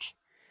lake,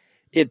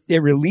 it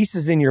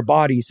releases in your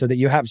body so that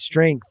you have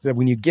strength, that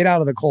when you get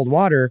out of the cold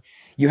water,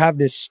 you have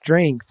this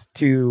strength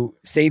to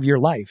save your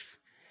life.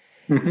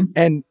 Mm-hmm.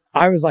 And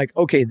I was like,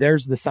 okay,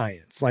 there's the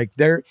science. Like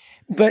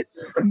but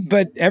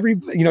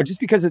just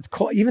because it's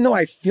cold, even though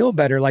I feel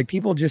better, like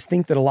people just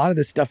think that a lot of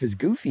this stuff is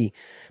goofy.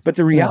 But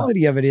the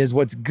reality of it is,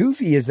 what's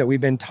goofy is that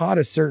we've been taught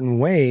a certain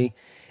way.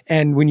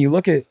 And when you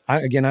look at,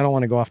 again, I don't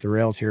want to go off the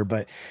rails here,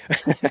 but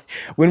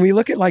when we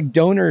look at like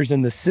donors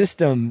and the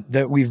system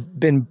that we've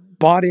been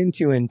bought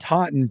into and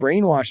taught and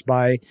brainwashed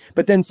by,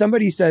 but then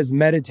somebody says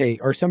meditate,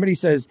 or somebody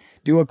says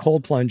do a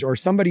cold plunge, or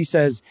somebody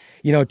says,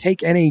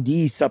 take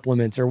NAD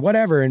supplements or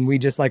whatever. And we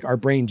just like, our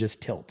brain just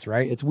tilts,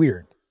 right? It's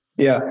weird.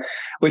 Yeah.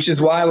 Which is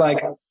why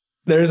like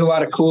there's a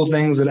lot of cool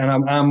things and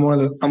I'm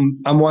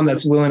one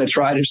that's willing to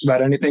try just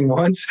about anything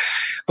once,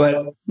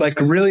 but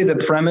like really the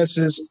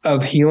premises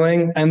of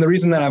healing. And the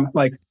reason that I'm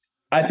like,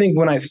 I think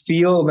when I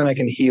feel, then I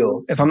can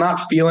heal. If I'm not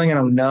feeling and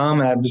I'm numb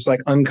and I'm just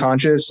like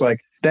unconscious, like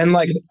then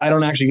like I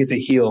don't actually get to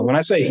heal. When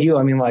I say heal,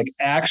 I mean like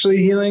actually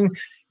healing,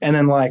 and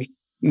then like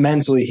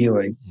mentally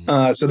healing.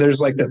 So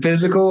there's like the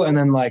physical and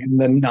then like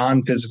the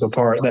non-physical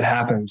part that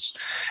happens.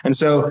 And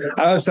so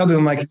I always tell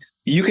people, like,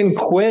 you can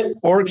quit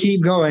or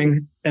keep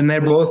going and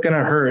they're both going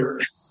to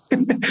hurt.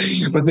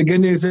 But the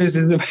good news is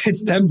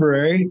it's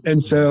temporary.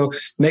 And so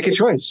make a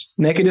choice,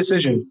 make a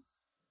decision,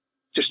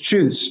 just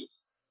choose.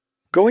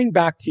 Going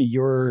back to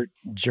your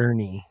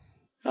journey,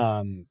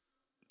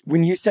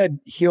 When you said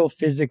heal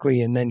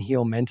physically and then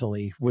heal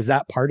mentally, was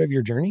that part of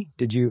your journey?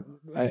 Did you,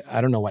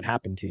 I don't know what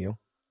happened to you.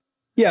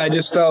 Yeah,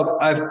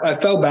 I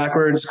fell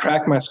backwards,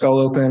 cracked my skull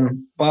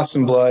open, lost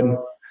some blood,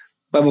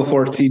 level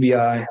 4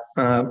 TBI,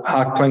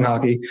 playing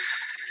hockey.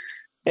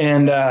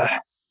 And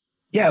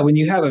when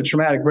you have a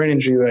traumatic brain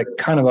injury, like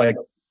kind of like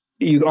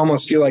you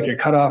almost feel like you're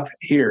cut off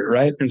here,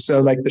 right? And so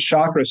like the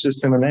chakra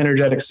system and the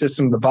energetic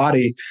system of the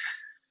body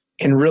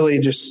can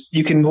really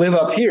you can live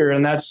up here.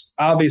 And that's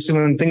obviously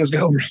when things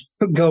go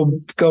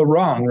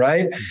wrong,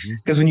 right?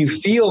 Because when you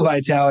feel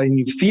vitality and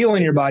you feel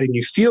in your body and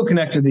you feel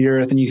connected to the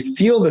earth and you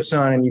feel the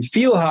sun and you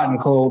feel hot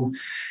and cold,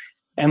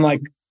 and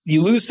like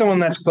you lose someone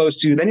that's close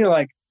to you, then you're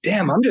like,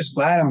 damn, I'm just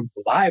glad I'm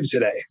alive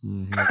today.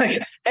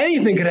 Like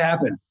anything could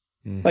happen.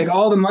 Like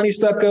all the money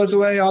stuff goes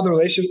away, all the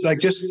relationships, like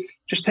just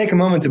take a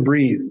moment to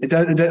breathe.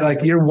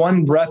 Like you're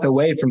one breath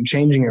away from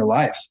changing your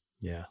life.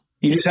 Yeah.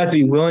 You just have to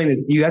be willing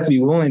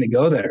to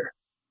go there.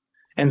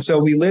 And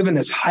so we live in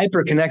this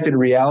hyper connected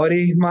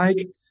reality,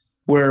 Mike,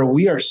 where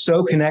we are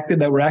so connected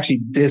that we're actually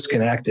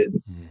disconnected.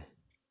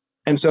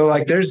 And so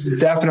like, there's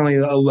definitely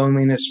a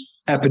loneliness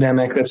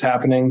epidemic that's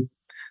happening.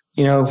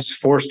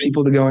 Force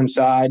people to go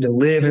inside, to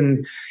live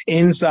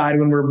inside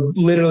when we're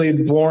literally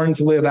born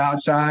to live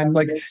outside.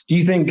 Like, do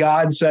you think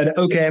God said,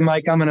 okay,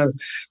 Mike, I'm going to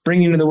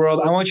bring you into the world.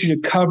 I want you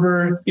to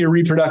cover your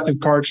reproductive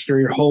parts for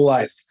your whole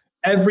life,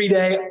 every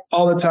day,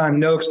 all the time,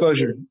 no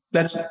exposure.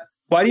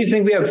 Why do you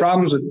think we have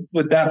problems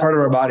with that part of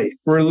our body?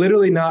 We're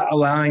literally not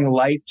allowing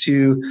light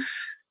to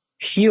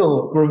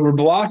heal. We're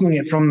blocking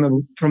it from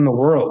the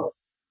world.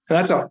 And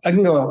I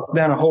can go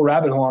down a whole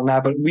rabbit hole on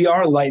that, but we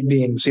are light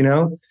beings,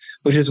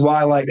 which is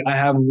why like I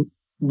have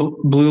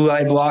blue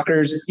light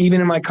blockers,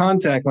 even in my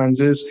contact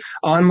lenses,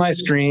 on my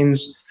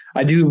screens.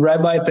 I do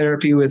red light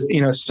therapy with,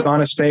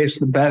 Sauna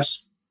Space, the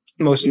best,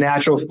 most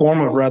natural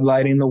form of red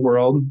lighting in the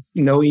world,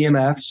 no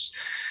EMFs,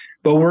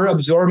 but we're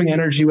absorbing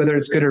energy, whether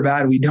it's good or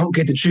bad. We don't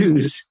get to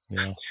choose.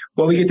 Yeah.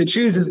 What we get to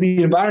choose is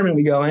the environment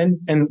we go in.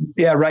 And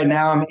yeah, right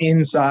now I'm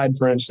inside,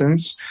 for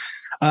instance,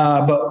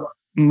 but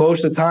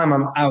most of the time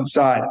I'm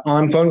outside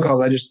on phone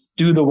calls. I just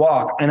do the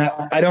walk, and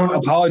I don't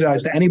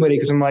apologize to anybody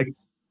because I'm like,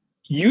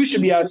 you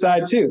should be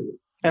outside too.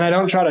 And I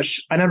don't try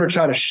to, I never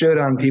try to shoot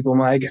on people,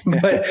 Mike,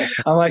 but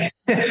I'm like,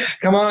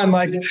 come on,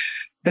 like,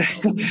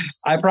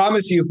 I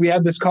promise you, if we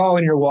have this call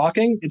and you're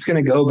walking, it's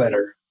going to go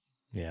better.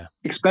 Yeah.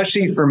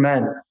 Especially for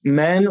men.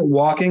 Men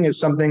walking is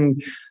something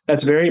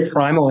that's very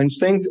primal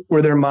instinct,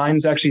 where their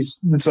minds actually,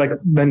 it's like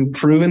been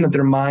proven that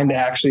their mind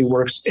actually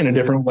works in a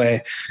different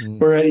way.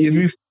 Where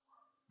if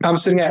I'm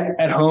sitting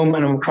at home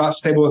and I'm across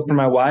the table with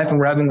my wife and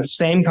we're having the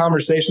same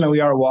conversation that we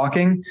are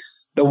walking,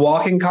 the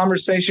walking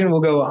conversation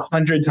will go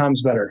 100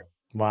 times better.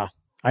 Wow.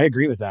 I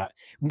agree with that.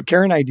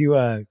 Karen and I do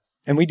and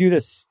we do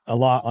this a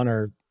lot on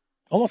our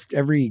almost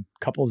every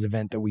couples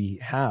event that we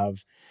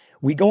have.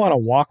 We go on a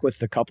walk with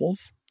the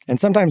couples, and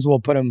sometimes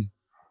we'll put them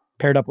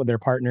paired up with their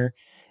partner,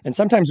 and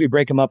sometimes we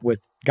break them up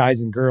with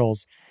guys and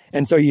girls.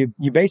 And so you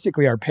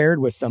basically are paired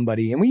with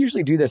somebody, and we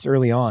usually do this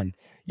early on.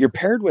 You're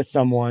paired with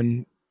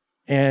someone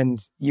and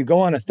you go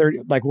on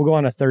we'll go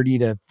on a 30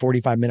 to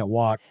 45 minute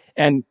walk,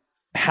 and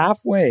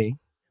halfway,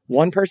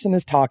 one person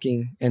is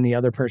talking and the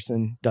other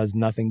person does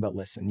nothing but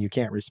listen. You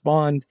can't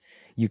respond.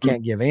 You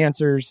can't give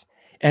answers.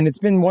 And it's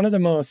been one of the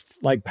most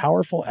like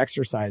powerful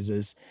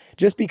exercises,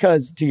 just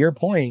because, to your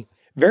point,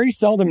 very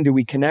seldom do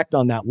we connect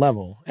on that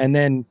level. And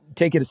then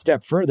take it a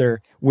step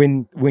further,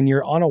 when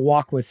you're on a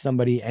walk with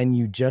somebody and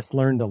you just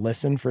learn to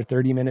listen for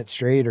 30 minutes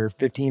straight or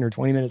 15 or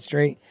 20 minutes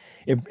straight,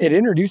 it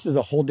introduces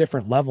a whole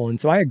different level.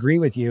 And so I agree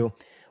with you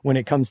when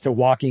it comes to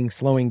walking,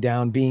 slowing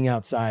down, being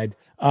outside.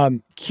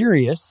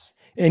 Curious,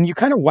 and you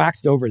kind of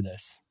waxed over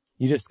this.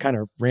 You just kind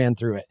of ran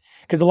through it.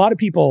 Because a lot of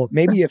people,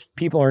 maybe if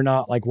people are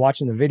not like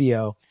watching the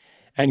video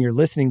and you're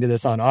listening to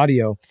this on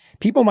audio,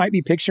 people might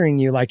be picturing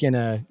you like in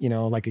a,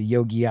 like a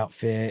yogi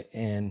outfit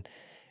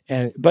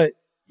but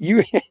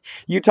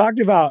you talked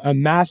about a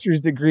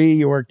master's degree,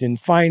 you worked in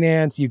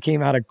finance, you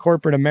came out of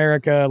corporate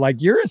America,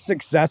 like you're a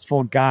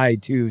successful guy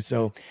too.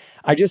 So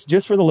I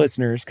just for the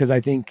listeners, because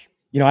I think,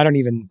 I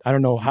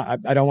don't know how,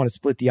 I don't want to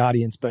split the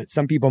audience, but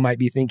some people might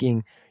be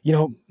thinking,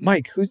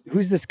 Mike,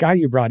 who's this guy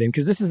you brought in?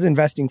 Because this is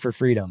Investing for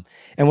Freedom.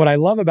 And what I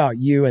love about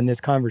you and this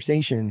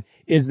conversation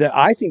is that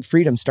I think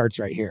freedom starts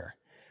right here.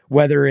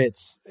 Whether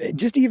it's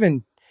just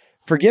even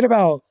forget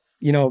about,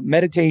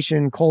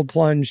 meditation, cold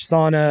plunge,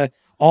 sauna,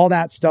 all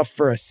that stuff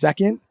for a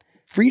second.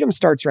 Freedom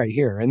starts right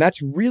here. And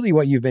that's really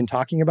what you've been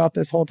talking about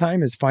this whole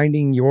time, is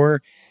finding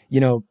your,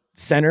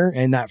 center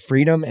and that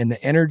freedom and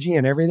the energy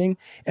and everything.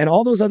 And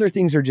all those other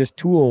things are just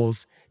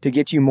tools to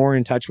get you more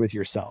in touch with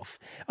yourself.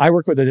 I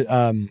work with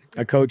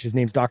a coach. His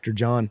name's Dr.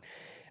 John,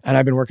 and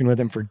I've been working with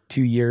him for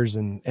 2 years,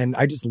 and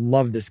I just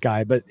love this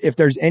guy. But if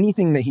there's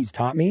anything that he's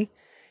taught me,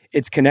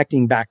 it's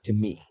connecting back to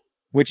me,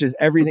 which is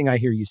everything I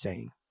hear you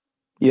saying.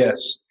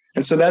 Yes.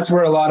 And so that's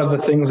where a lot of the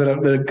things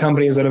the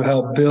companies that have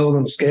helped build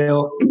and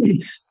scale,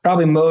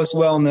 probably most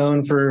well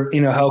known for,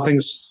 helping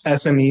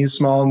SMEs,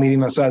 small and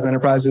medium-sized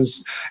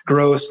enterprises,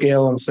 grow,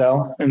 scale, and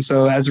sell. And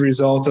so as a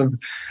result of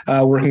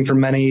working for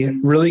many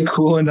really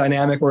cool and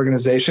dynamic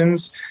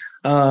organizations,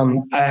 I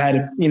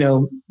had,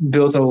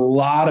 built a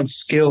lot of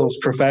skills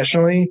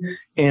professionally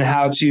in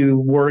how to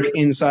work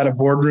inside of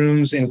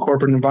boardrooms in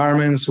corporate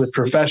environments with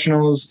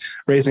professionals,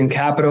 raising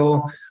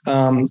capital.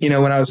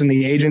 When I was in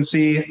the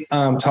agency,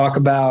 talk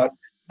about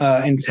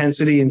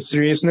intensity and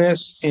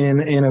seriousness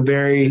in a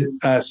very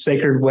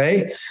sacred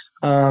way.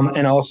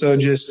 And also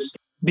just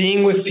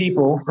being with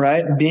people,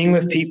 right? Being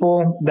with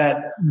people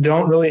that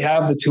don't really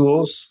have the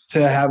tools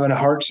to have a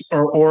heart,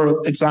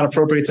 or it's not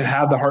appropriate to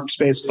have the heart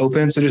space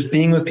open. So just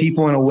being with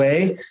people in a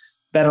way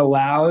that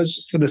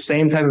allows for the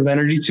same type of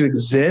energy to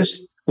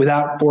exist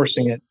without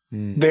forcing it.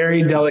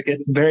 Very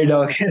delicate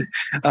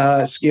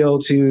skill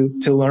to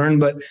learn.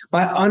 But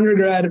my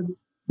undergrad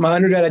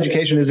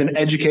education is in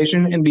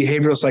education and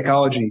behavioral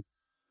psychology.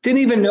 Didn't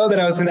even know that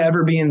I was going to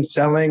ever be in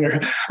selling or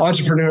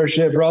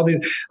entrepreneurship or all these.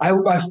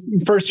 My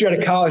first year out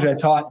of college, I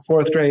taught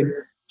fourth grade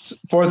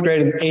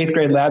and eighth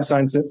grade lab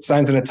science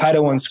in a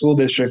Title I school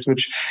district,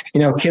 which,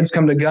 kids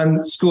come to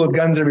school with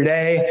guns every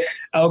day,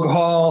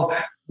 alcohol,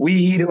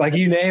 weed, like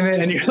you name it.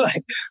 And you're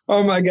like,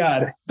 oh my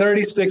God,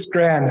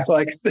 $36,000.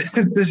 Like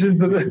this is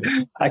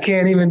I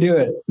can't even do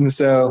it. And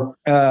so,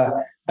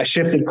 I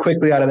shifted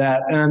quickly out of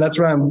that. And that's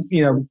where I'm,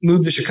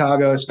 moved to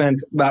Chicago,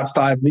 spent about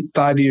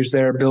five years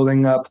there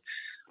building up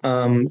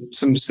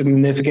some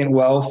significant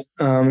wealth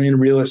in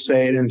real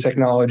estate and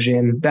technology.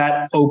 And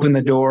that opened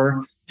the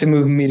door to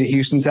moving me to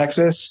Houston,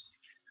 Texas,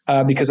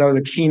 because I was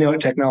a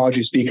keynote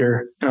technology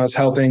speaker and I was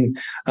helping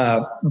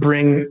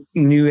bring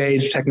new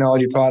age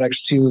technology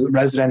products to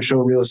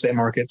residential real estate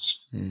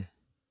markets.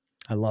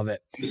 I love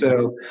it.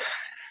 So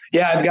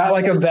yeah, I've got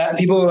like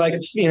people like,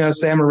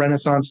 say I'm a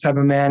Renaissance type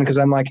of man because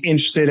I'm like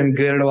interested and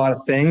good at a lot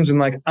of things. And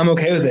like, I'm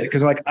okay with it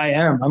because like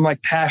I'm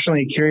like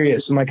passionately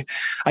curious. And like,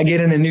 I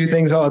get into new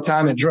things all the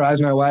time. It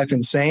drives my wife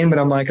insane, but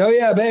I'm like, oh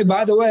yeah, babe,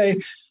 by the way,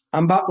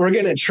 we're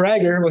getting a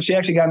Traeger. Well, she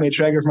actually got me a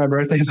Traeger for my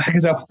birthday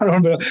because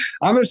I'm going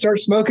to start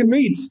smoking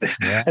meats.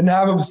 Yeah. And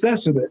now I'm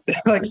obsessed with it.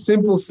 Like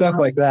simple stuff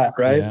like that.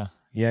 Right.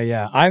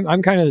 Yeah.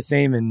 I'm kind of the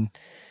same.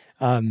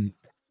 And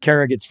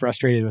Kara gets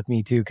frustrated with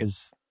me too.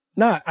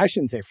 I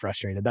shouldn't say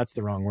frustrated. That's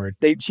the wrong word.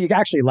 She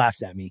actually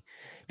laughs at me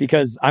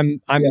because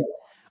I'm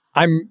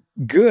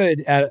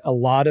good at a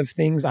lot of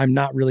things. I'm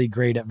not really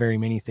great at very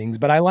many things,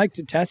 but I like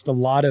to test a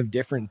lot of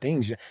different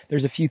things.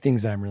 There's a few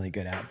things that I'm really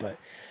good at, but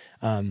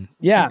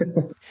yeah.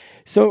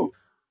 So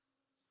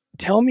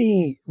tell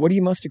me, what are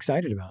you most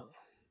excited about?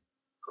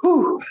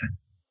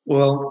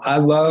 Well, I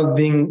love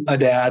being a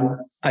dad.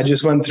 I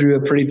just went through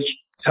a pretty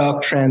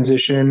tough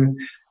transition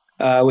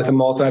with a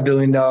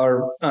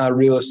multi-billion-dollar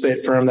real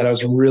estate firm that I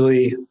was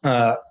really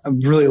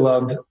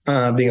loved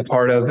being a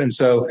part of. And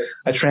so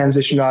I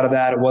transitioned out of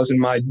that. It wasn't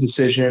my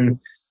decision.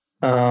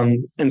 But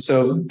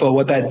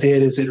what that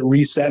did is it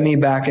reset me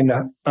back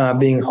into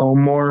being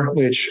home more,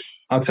 which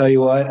I'll tell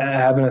you what,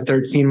 having a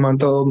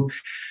 13-month-old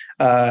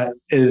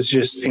is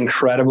just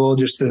incredible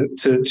just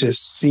to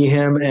just see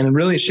him, and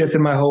really shifted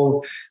my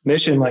whole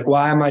mission. Like,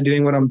 why am I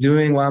doing what I'm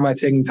doing? Why am I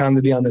taking time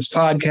to be on this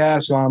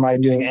podcast? Why am I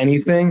doing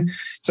anything?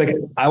 It's like,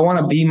 I want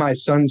to be my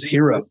son's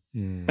hero.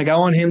 Like, I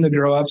want him to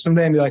grow up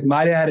someday and be like,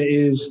 my dad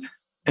is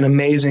an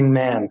amazing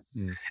man.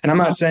 And I'm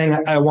not saying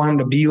I want him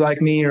to be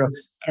like me or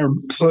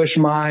push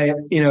my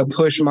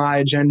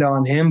agenda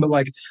on him. But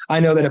like, I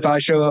know that if I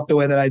show up the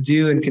way that I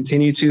do and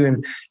continue to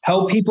and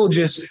help people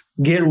just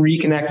get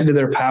reconnected to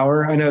their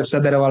power. I know I've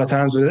said that a lot of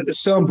times, but it's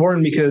so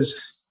important because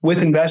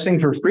with investing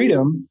for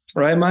freedom,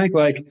 right, Mike?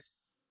 Like,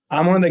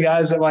 I'm one of the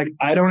guys that like,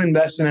 I don't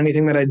invest in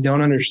anything that I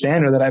don't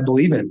understand or that I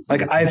believe in.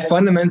 Like, I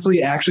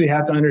fundamentally actually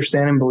have to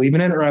understand and believe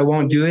in it, or I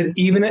won't do it.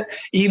 Even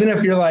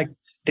if you're like,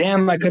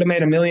 damn, I could have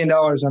made $1 million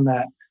on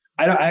that.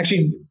 I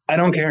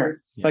don't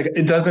care. Yeah. Like,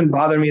 it doesn't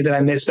bother me that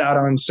I missed out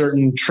on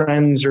certain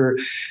trends or,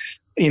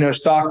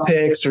 stock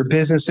picks or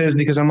businesses,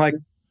 because I'm like,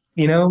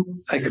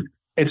 like,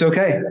 it's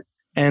okay.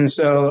 And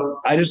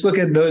so I just look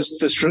at those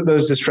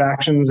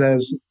distractions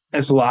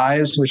as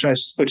lies,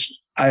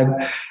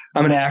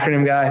 I'm an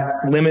acronym guy: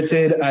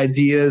 limited,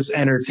 ideas,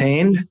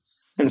 entertained.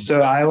 And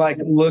so I like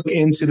look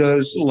into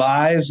those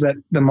lies that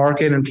the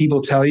market and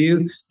people tell you.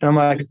 And I'm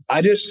like,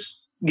 I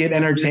just get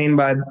entertained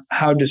by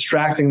how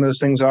distracting those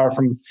things are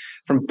from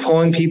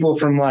pulling people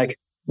from like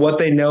what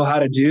they know how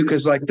to do.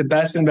 Cause like the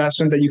best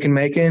investment that you can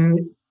make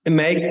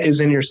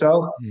is in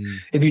yourself.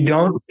 If you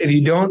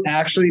don't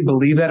actually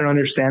believe that or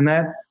understand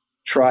that,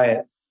 try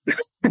it.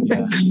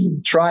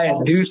 Try it.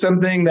 Do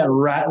something that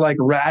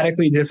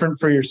radically different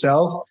for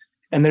yourself.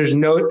 And there's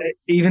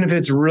even if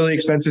it's really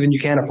expensive and you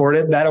can't afford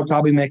it, that'll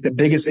probably make the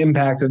biggest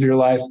impact of your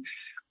life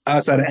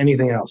outside of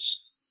anything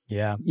else.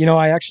 Yeah.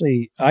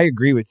 I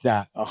agree with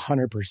that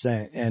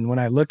 100%. And when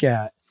I look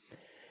at,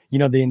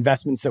 the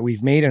investments that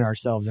we've made in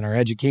ourselves and our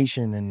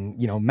education and,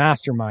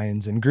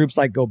 masterminds and groups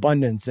like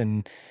GoBundance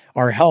and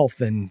our health.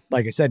 And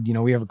like I said,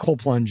 we have a cold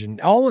plunge and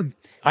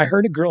I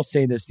heard a girl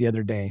say this the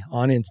other day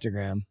on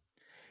Instagram.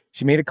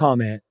 She made a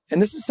comment,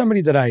 and this is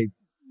somebody that I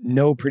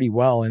know pretty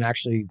well and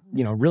actually,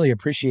 really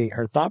appreciate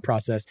her thought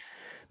process.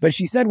 But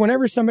she said,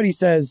 whenever somebody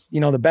says,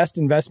 the best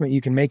investment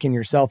you can make in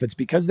yourself, it's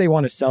because they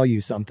want to sell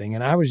you something.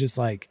 And I was just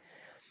like,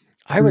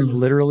 I was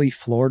literally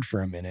floored for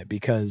a minute,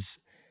 because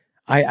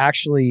I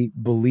actually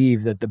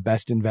believe that the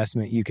best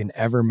investment you can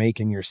ever make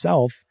in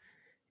yourself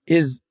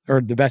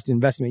or the best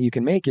investment you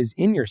can make is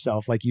in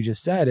yourself, like you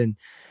just said. And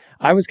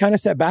I was kind of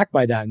set back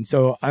by that. And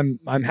so I'm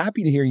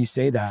happy to hear you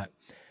say that.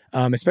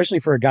 Especially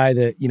for a guy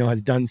that,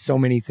 has done so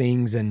many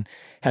things and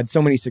had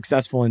so many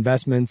successful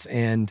investments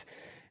and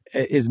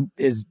is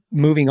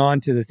moving on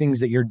to the things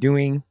that you're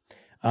doing.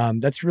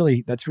 That's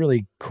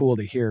really cool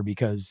to hear,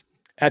 because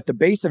at the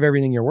base of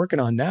everything you're working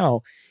on now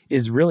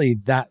is really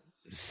that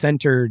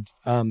centered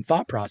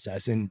thought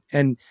process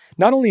and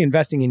not only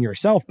investing in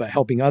yourself, but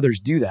helping others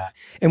do that.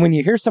 And when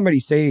you hear somebody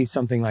say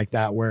something like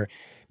that, where,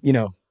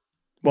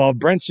 well,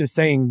 Brent's just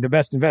saying the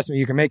best investment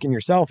you can make in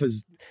yourself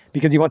is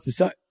because he wants to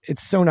sell.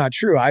 It's so not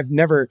true.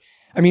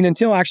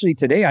 Until actually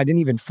today, I didn't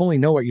even fully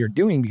know what you're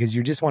doing, because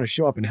you just want to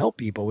show up and help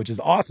people, which is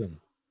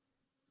awesome.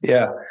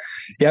 Yeah.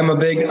 I'm a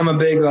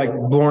big like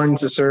born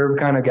to serve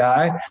kind of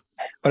guy,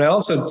 but I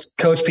also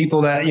coach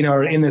people that,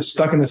 are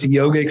stuck in this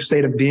yogic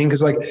state of being.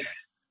 Cause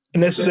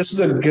and this is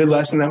a good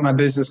lesson that my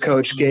business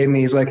coach gave me.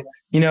 He's like,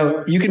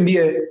 you can be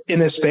in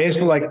this space,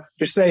 but like,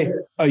 just say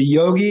a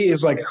yogi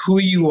is like who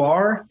you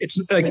are.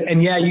 It's like,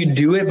 and yeah, you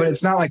do it, but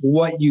it's not like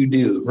what you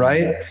do.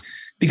 Right.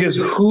 Because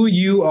who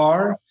you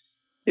are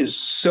is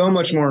so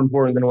much more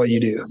important than what you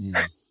do.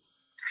 Yes.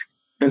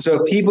 And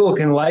so people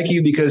can like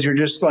you because you're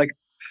just like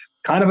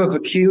kind of a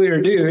peculiar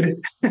dude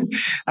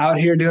out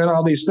here doing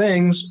all these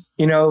things,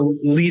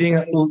 leading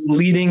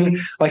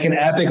like an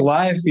epic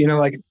life,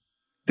 like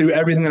through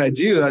everything that I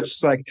do. That's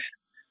just like,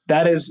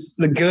 that is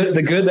the good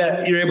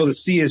that you're able to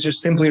see is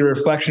just simply a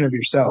reflection of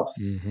yourself.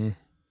 Mm-hmm.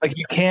 Like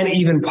you can't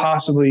even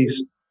possibly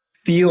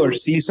feel or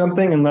see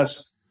something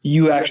unless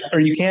you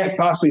can't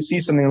possibly see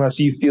something unless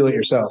you feel it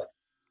yourself.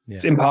 Yeah.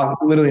 It's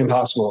literally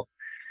impossible.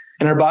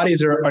 And our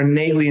bodies are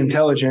innately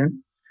intelligent.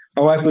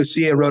 My wife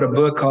Lucia wrote a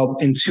book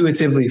called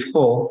Intuitively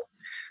Full.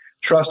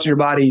 Trust your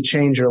body,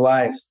 change your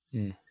life.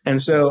 Mm. And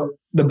so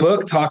the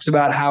book talks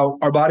about how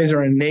our bodies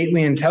are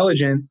innately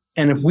intelligent.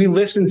 And if we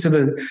listen to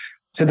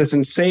the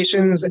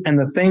sensations and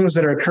the things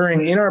that are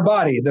occurring in our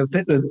body,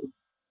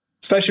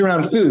 especially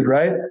around food,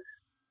 right?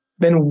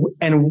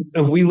 And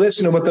if we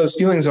listen to what those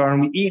feelings are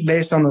and we eat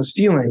based on those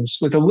feelings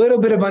with a little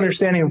bit of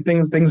understanding of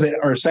things that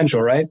are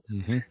essential, right?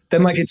 Mm-hmm.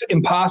 Then like it's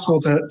impossible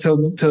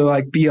to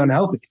like be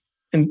unhealthy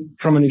and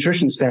from a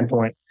nutrition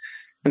standpoint.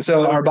 And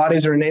so our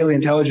bodies are innately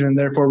intelligent, and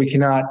therefore we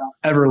cannot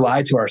ever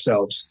lie to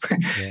ourselves.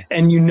 Yeah.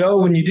 And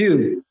when you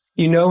do,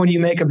 when you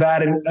make a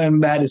bad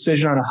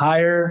decision on a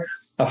hire,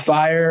 a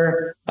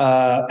fire,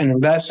 an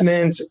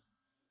investment,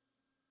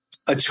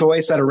 a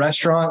choice at a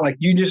restaurant, like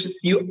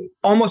you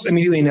almost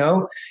immediately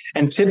know.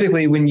 And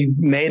typically when you've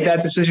made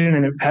that decision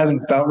and it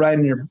hasn't felt right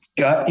in your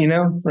gut,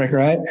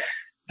 right?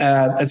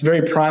 That's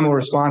very primal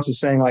response is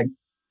saying like,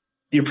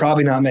 you're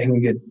probably not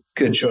making a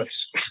good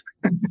choice.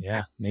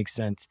 Yeah, makes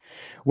sense.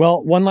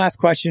 Well, one last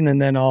question and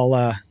then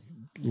I'll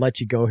let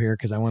you go here,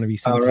 because I want to be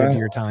sensitive to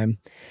your time.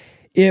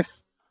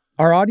 If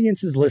our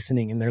audience is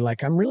listening and they're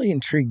like, I'm really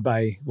intrigued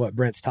by what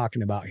Brent's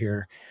talking about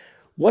here,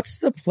 what's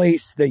the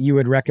place that you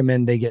would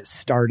recommend they get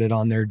started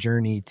on their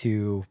journey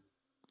to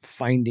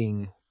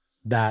finding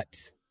that,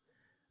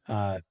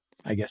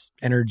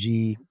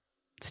 energy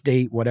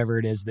state, whatever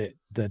it is that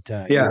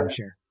you want to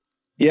share?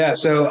 Yeah.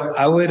 So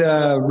I would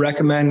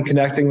recommend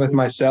connecting with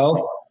myself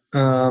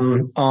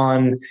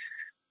on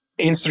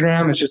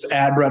Instagram. It's just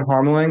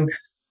 @BrentHarmeling.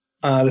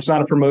 That's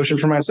not a promotion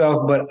for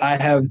myself, but I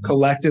have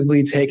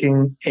collectively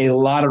taken a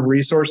lot of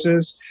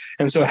resources.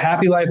 And so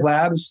Happy Life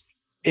Labs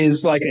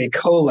is like a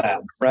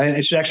collab, right?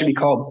 It should actually be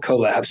called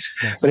collabs,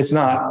 yes. But it's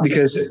not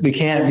because we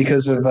can't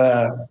because of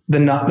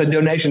the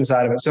donation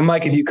side of it. So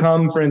Mike, if you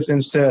come, for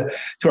instance, to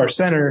our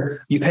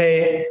center, you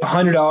pay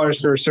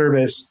 $100 for a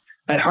service.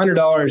 That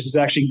 $100 is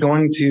actually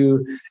going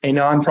to a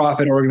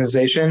nonprofit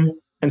organization.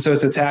 And so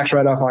it's a tax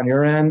write-off on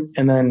your end.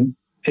 And then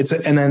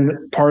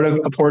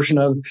a portion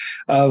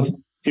of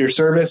your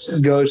service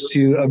goes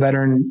to a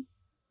veteran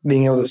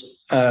being able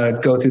to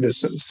go through the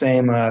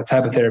same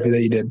type of therapy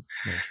that you did.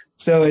 Yes.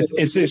 So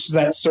it's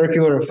that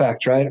circular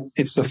effect, right?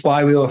 It's the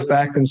flywheel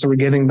effect. And so we're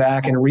giving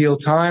back in real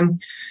time.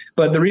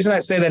 But the reason I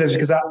say that is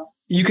because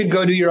you could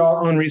go do your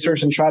own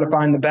research and try to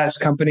find the best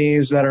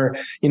companies that are,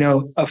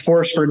 a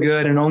force for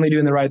good and only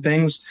doing the right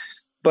things.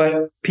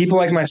 But people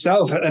like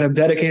myself that have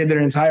dedicated their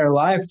entire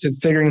life to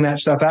figuring that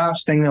stuff out,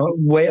 staying up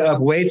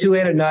way too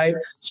late at night,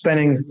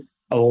 spending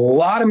a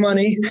lot of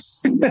money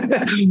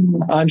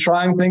on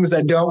trying things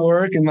that don't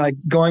work, and like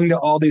going to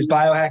all these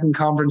biohacking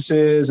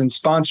conferences and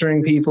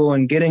sponsoring people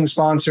and getting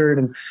sponsored.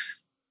 And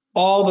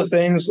all the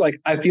things, like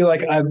I feel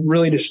like I've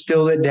really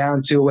distilled it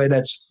down to a way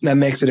that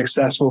makes it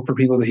accessible for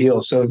people to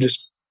heal. So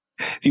just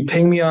if you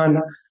ping me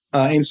on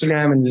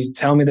Instagram and you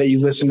tell me that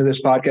you've listened to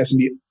this podcast, and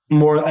be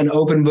more an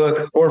open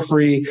book for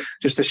free,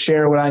 just to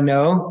share what I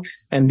know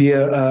and be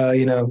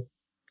a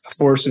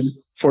force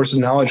of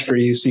knowledge for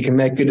you, so you can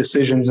make good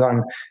decisions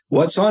on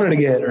what sauna to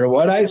get or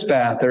what ice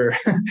bath or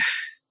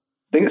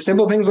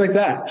simple things like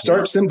that.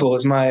 Start simple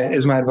is my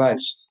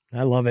advice.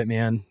 I love it,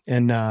 man.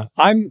 And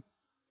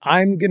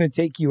I'm going to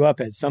take you up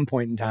at some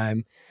point in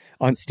time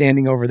on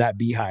standing over that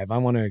beehive. I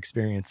want to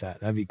experience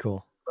that. That'd be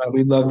cool.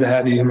 We'd love to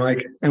have you,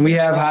 Mike. And we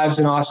have hives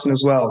in Austin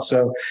as well.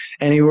 So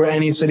anywhere,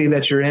 any city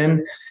that you're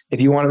in, if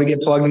you want to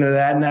get plugged into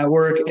that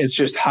network, it's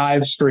just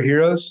Hives for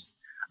Heroes.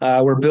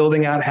 We're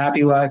building out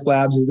Happy Life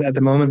Labs at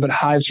the moment, but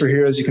Hives for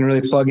Heroes, you can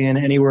really plug in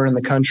anywhere in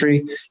the country,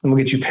 and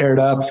we'll get you paired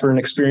up for an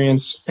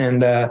experience. And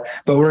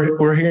but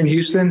we're here in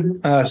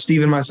Houston,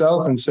 Steve and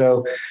myself, and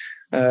so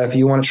if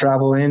you want to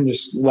travel in,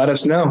 just let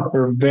us know.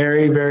 We're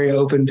very, very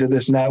open to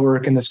this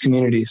network and this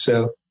community.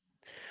 So.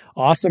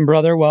 Awesome,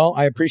 brother. Well,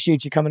 I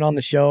appreciate you coming on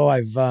the show.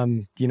 I've,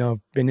 been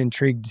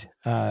intrigued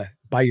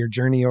by your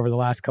journey over the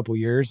last couple of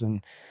years,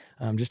 and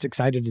I'm just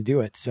excited to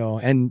do it. So,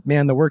 and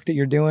man, the work that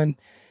you're doing,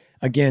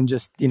 again,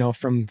 just,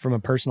 from a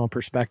personal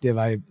perspective,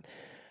 I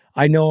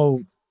know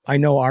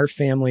our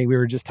family, we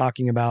were just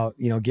talking about,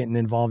 getting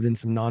involved in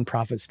some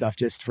nonprofit stuff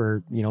just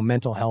for,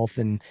 mental health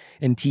and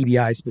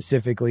TBI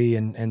specifically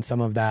and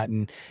some of that.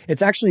 And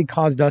it's actually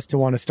caused us to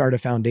want to start a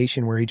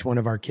foundation where each one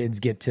of our kids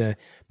get to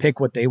pick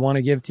what they want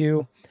to give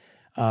to.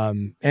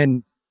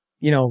 And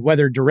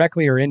whether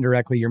directly or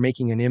indirectly, you're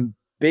making a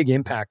big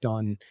impact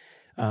on,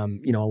 a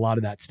lot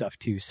of that stuff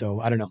too. So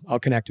I don't know, I'll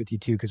connect with you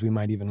too, because we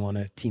might even want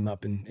to team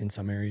up in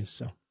some areas.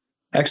 So.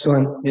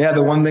 Excellent. Yeah.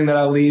 The one thing that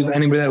I'll leave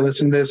anybody that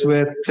listened to this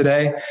with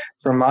today,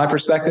 from my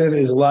perspective,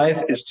 is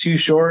life is too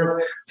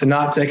short to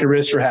not take a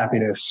risk for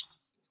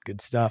happiness.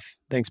 Good stuff.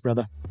 Thanks,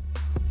 brother.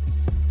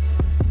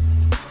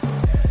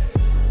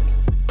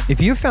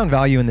 If you've found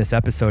value in this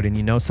episode and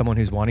you know someone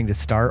who's wanting to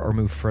start or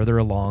move further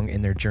along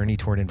in their journey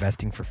toward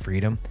investing for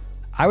freedom,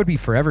 I would be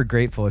forever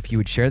grateful if you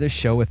would share this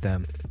show with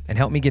them and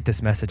help me get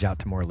this message out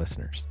to more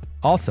listeners.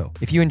 Also,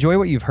 if you enjoy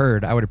what you've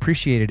heard, I would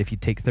appreciate it if you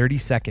take 30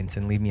 seconds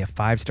and leave me a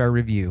 5-star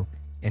review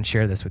and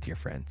share this with your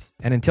friends.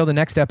 And until the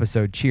next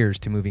episode, cheers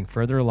to moving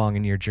further along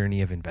in your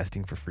journey of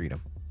investing for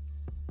freedom.